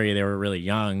sad story. They were really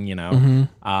young,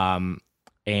 Mm-hmm.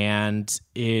 And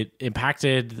it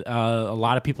impacted a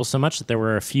lot of people so much that there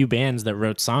were a few bands that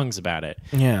wrote songs about it.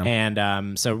 Yeah.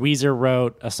 And so Weezer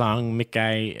wrote a song,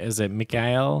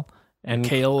 Mikhail and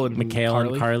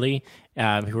Carly,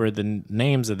 who were the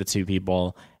names of the two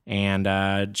people,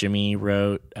 and Jimmy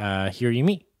wrote Hear You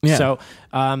Me. Yeah. So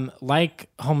like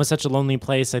Home is Such a Lonely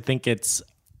Place, I think it's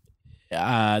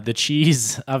the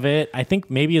cheese of it, I think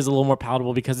maybe is a little more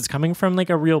palatable because it's coming from like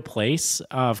a real place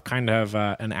of kind of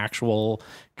an actual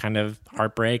kind of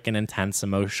heartbreak and intense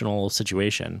emotional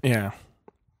situation. Yeah.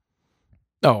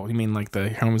 Oh, you mean like the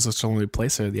Home is Such a Lonely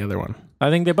Place or the other one? I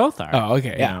think they both are. Oh,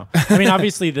 okay. Yeah. I mean,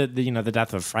 obviously the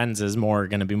death of friends is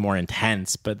going to be more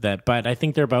intense, but I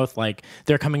think they're both like,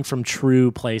 they're coming from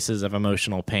true places of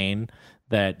emotional pain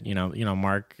that,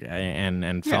 Mark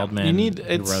and Feldman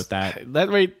who wrote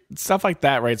that. Stuff like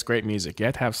that writes great music. You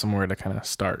have to have somewhere to kind of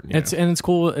start. And it's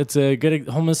cool. It's a good,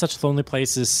 Home is Such a Lonely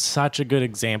Place is such a good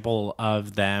example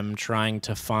of them trying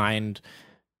to find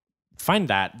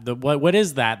that what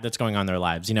is that's going on in their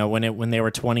lives. When they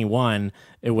were 21,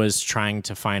 it was trying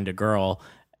to find a girl,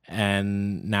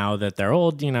 and now that they're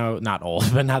old, not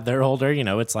old, but now they're older,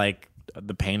 it's like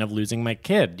the pain of losing my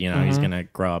kid. He's gonna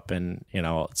grow up, and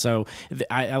so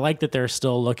I like that they're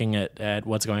still looking at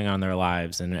what's going on in their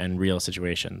lives and real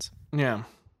situations. Yeah.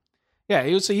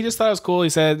 He just thought it was cool. He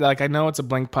said, like, I know it's a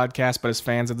Blink podcast, but as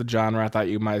fans of the genre, I thought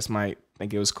you might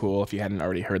think it was cool if you hadn't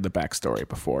already heard the backstory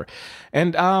before.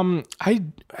 And I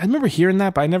remember hearing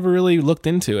that, but I never really looked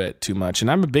into it too much. And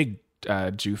I'm a big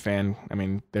Jew fan. I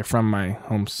mean, they're from my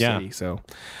home city, so.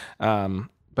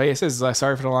 But it says,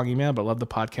 sorry for the long email, but love the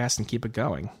podcast and keep it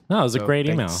going. No, it was a great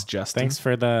email. Justin. Thanks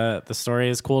for the story.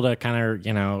 It's cool to kind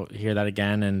of, hear that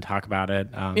again and talk about it.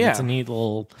 It's a neat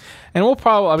little. And we'll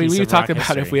probably, we talked about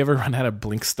history. If we ever run out of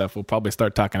Blink stuff, we'll probably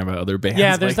start talking about other bands.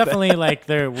 Yeah, there's definitely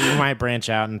we might branch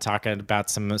out and talk about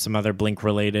some other Blink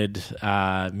related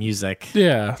music.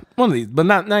 Yeah, one of these, but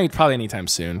not probably anytime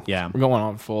soon. Yeah, we're going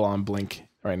on full on Blink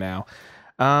right now.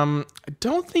 I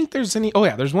don't think there's any. Oh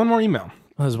yeah, there's one more email.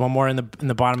 There's one more in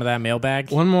the bottom of that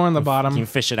mailbag. One more on the bottom. Can you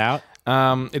fish it out?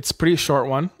 It's a pretty short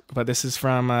one, but this is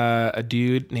from a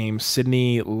dude named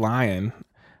Sydney Lyon.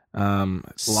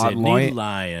 Sydney Lyon.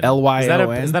 Lyon.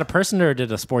 Is that a person, or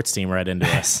did a sports team write into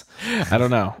us? I don't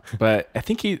know, but I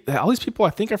think all these people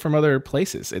are from other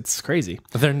places. It's crazy.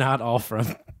 They're not all from.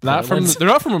 They're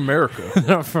not from America.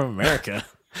 They're not from America.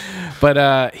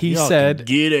 But he said,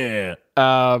 "Get it."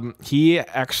 He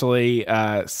actually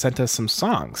sent us some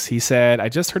songs. He said, I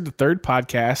just heard the 3rd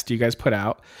podcast you guys put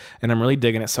out, and I'm really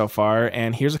digging it so far.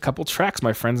 And here's a couple tracks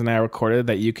my friends and I recorded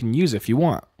that you can use if you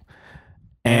want.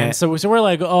 And so we're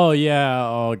like, oh yeah,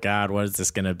 oh god, what is this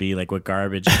gonna be like? What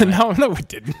garbage? No, we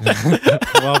didn't.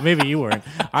 Well, maybe you weren't.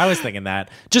 I was thinking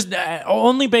that just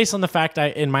only based on the fact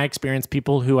in my experience,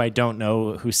 people who I don't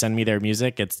know who send me their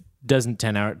music, it doesn't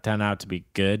turn out to be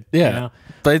good. Yeah, you know?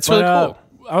 but it's really cool.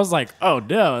 I was like, oh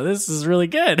no, this is really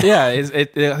good. Yeah, I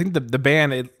think the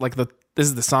band, this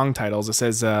is the song titles. It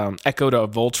says Echo to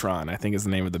Voltron, I think is the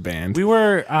name of the band. We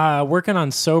were working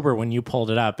on Sober when you pulled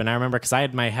it up, and I remember because I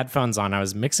had my headphones on, I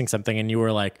was mixing something, and you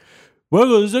were like,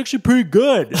 well, this is actually pretty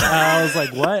good. I was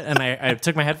like, what? And I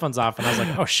took my headphones off, and I was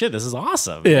like, oh shit, this is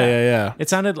awesome. Yeah. It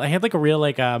sounded, I had like a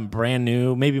real brand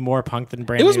new, maybe more punk than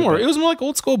brand new. It was more like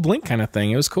old school Blink kind of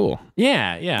thing. It was cool.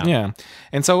 Yeah.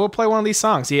 And so we'll play one of these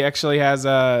songs. He actually has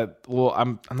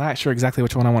I'm not sure exactly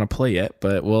which one I want to play yet,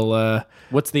 but we'll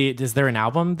is there an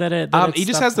album that he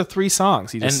just has the 3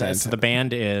 songs he just sent. So the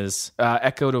band is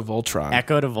Echo to Voltron.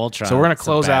 Echo to Voltron. So we're gonna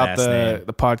close out name.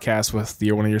 the podcast with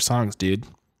one of your songs, dude.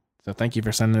 So thank you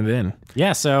for sending it in.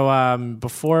 Yeah, so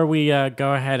before we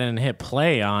go ahead and hit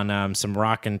play on some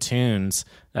rockin' tunes,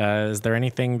 is there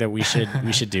anything that we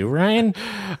should do, Ryan?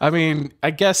 I mean, I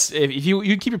guess if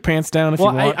you keep your pants down if you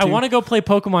want to. I want to go play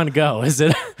Pokemon Go. Is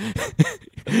it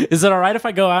is it all right if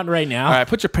I go out right now? All right,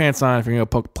 put your pants on if you're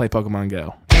going to play Pokemon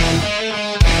Go.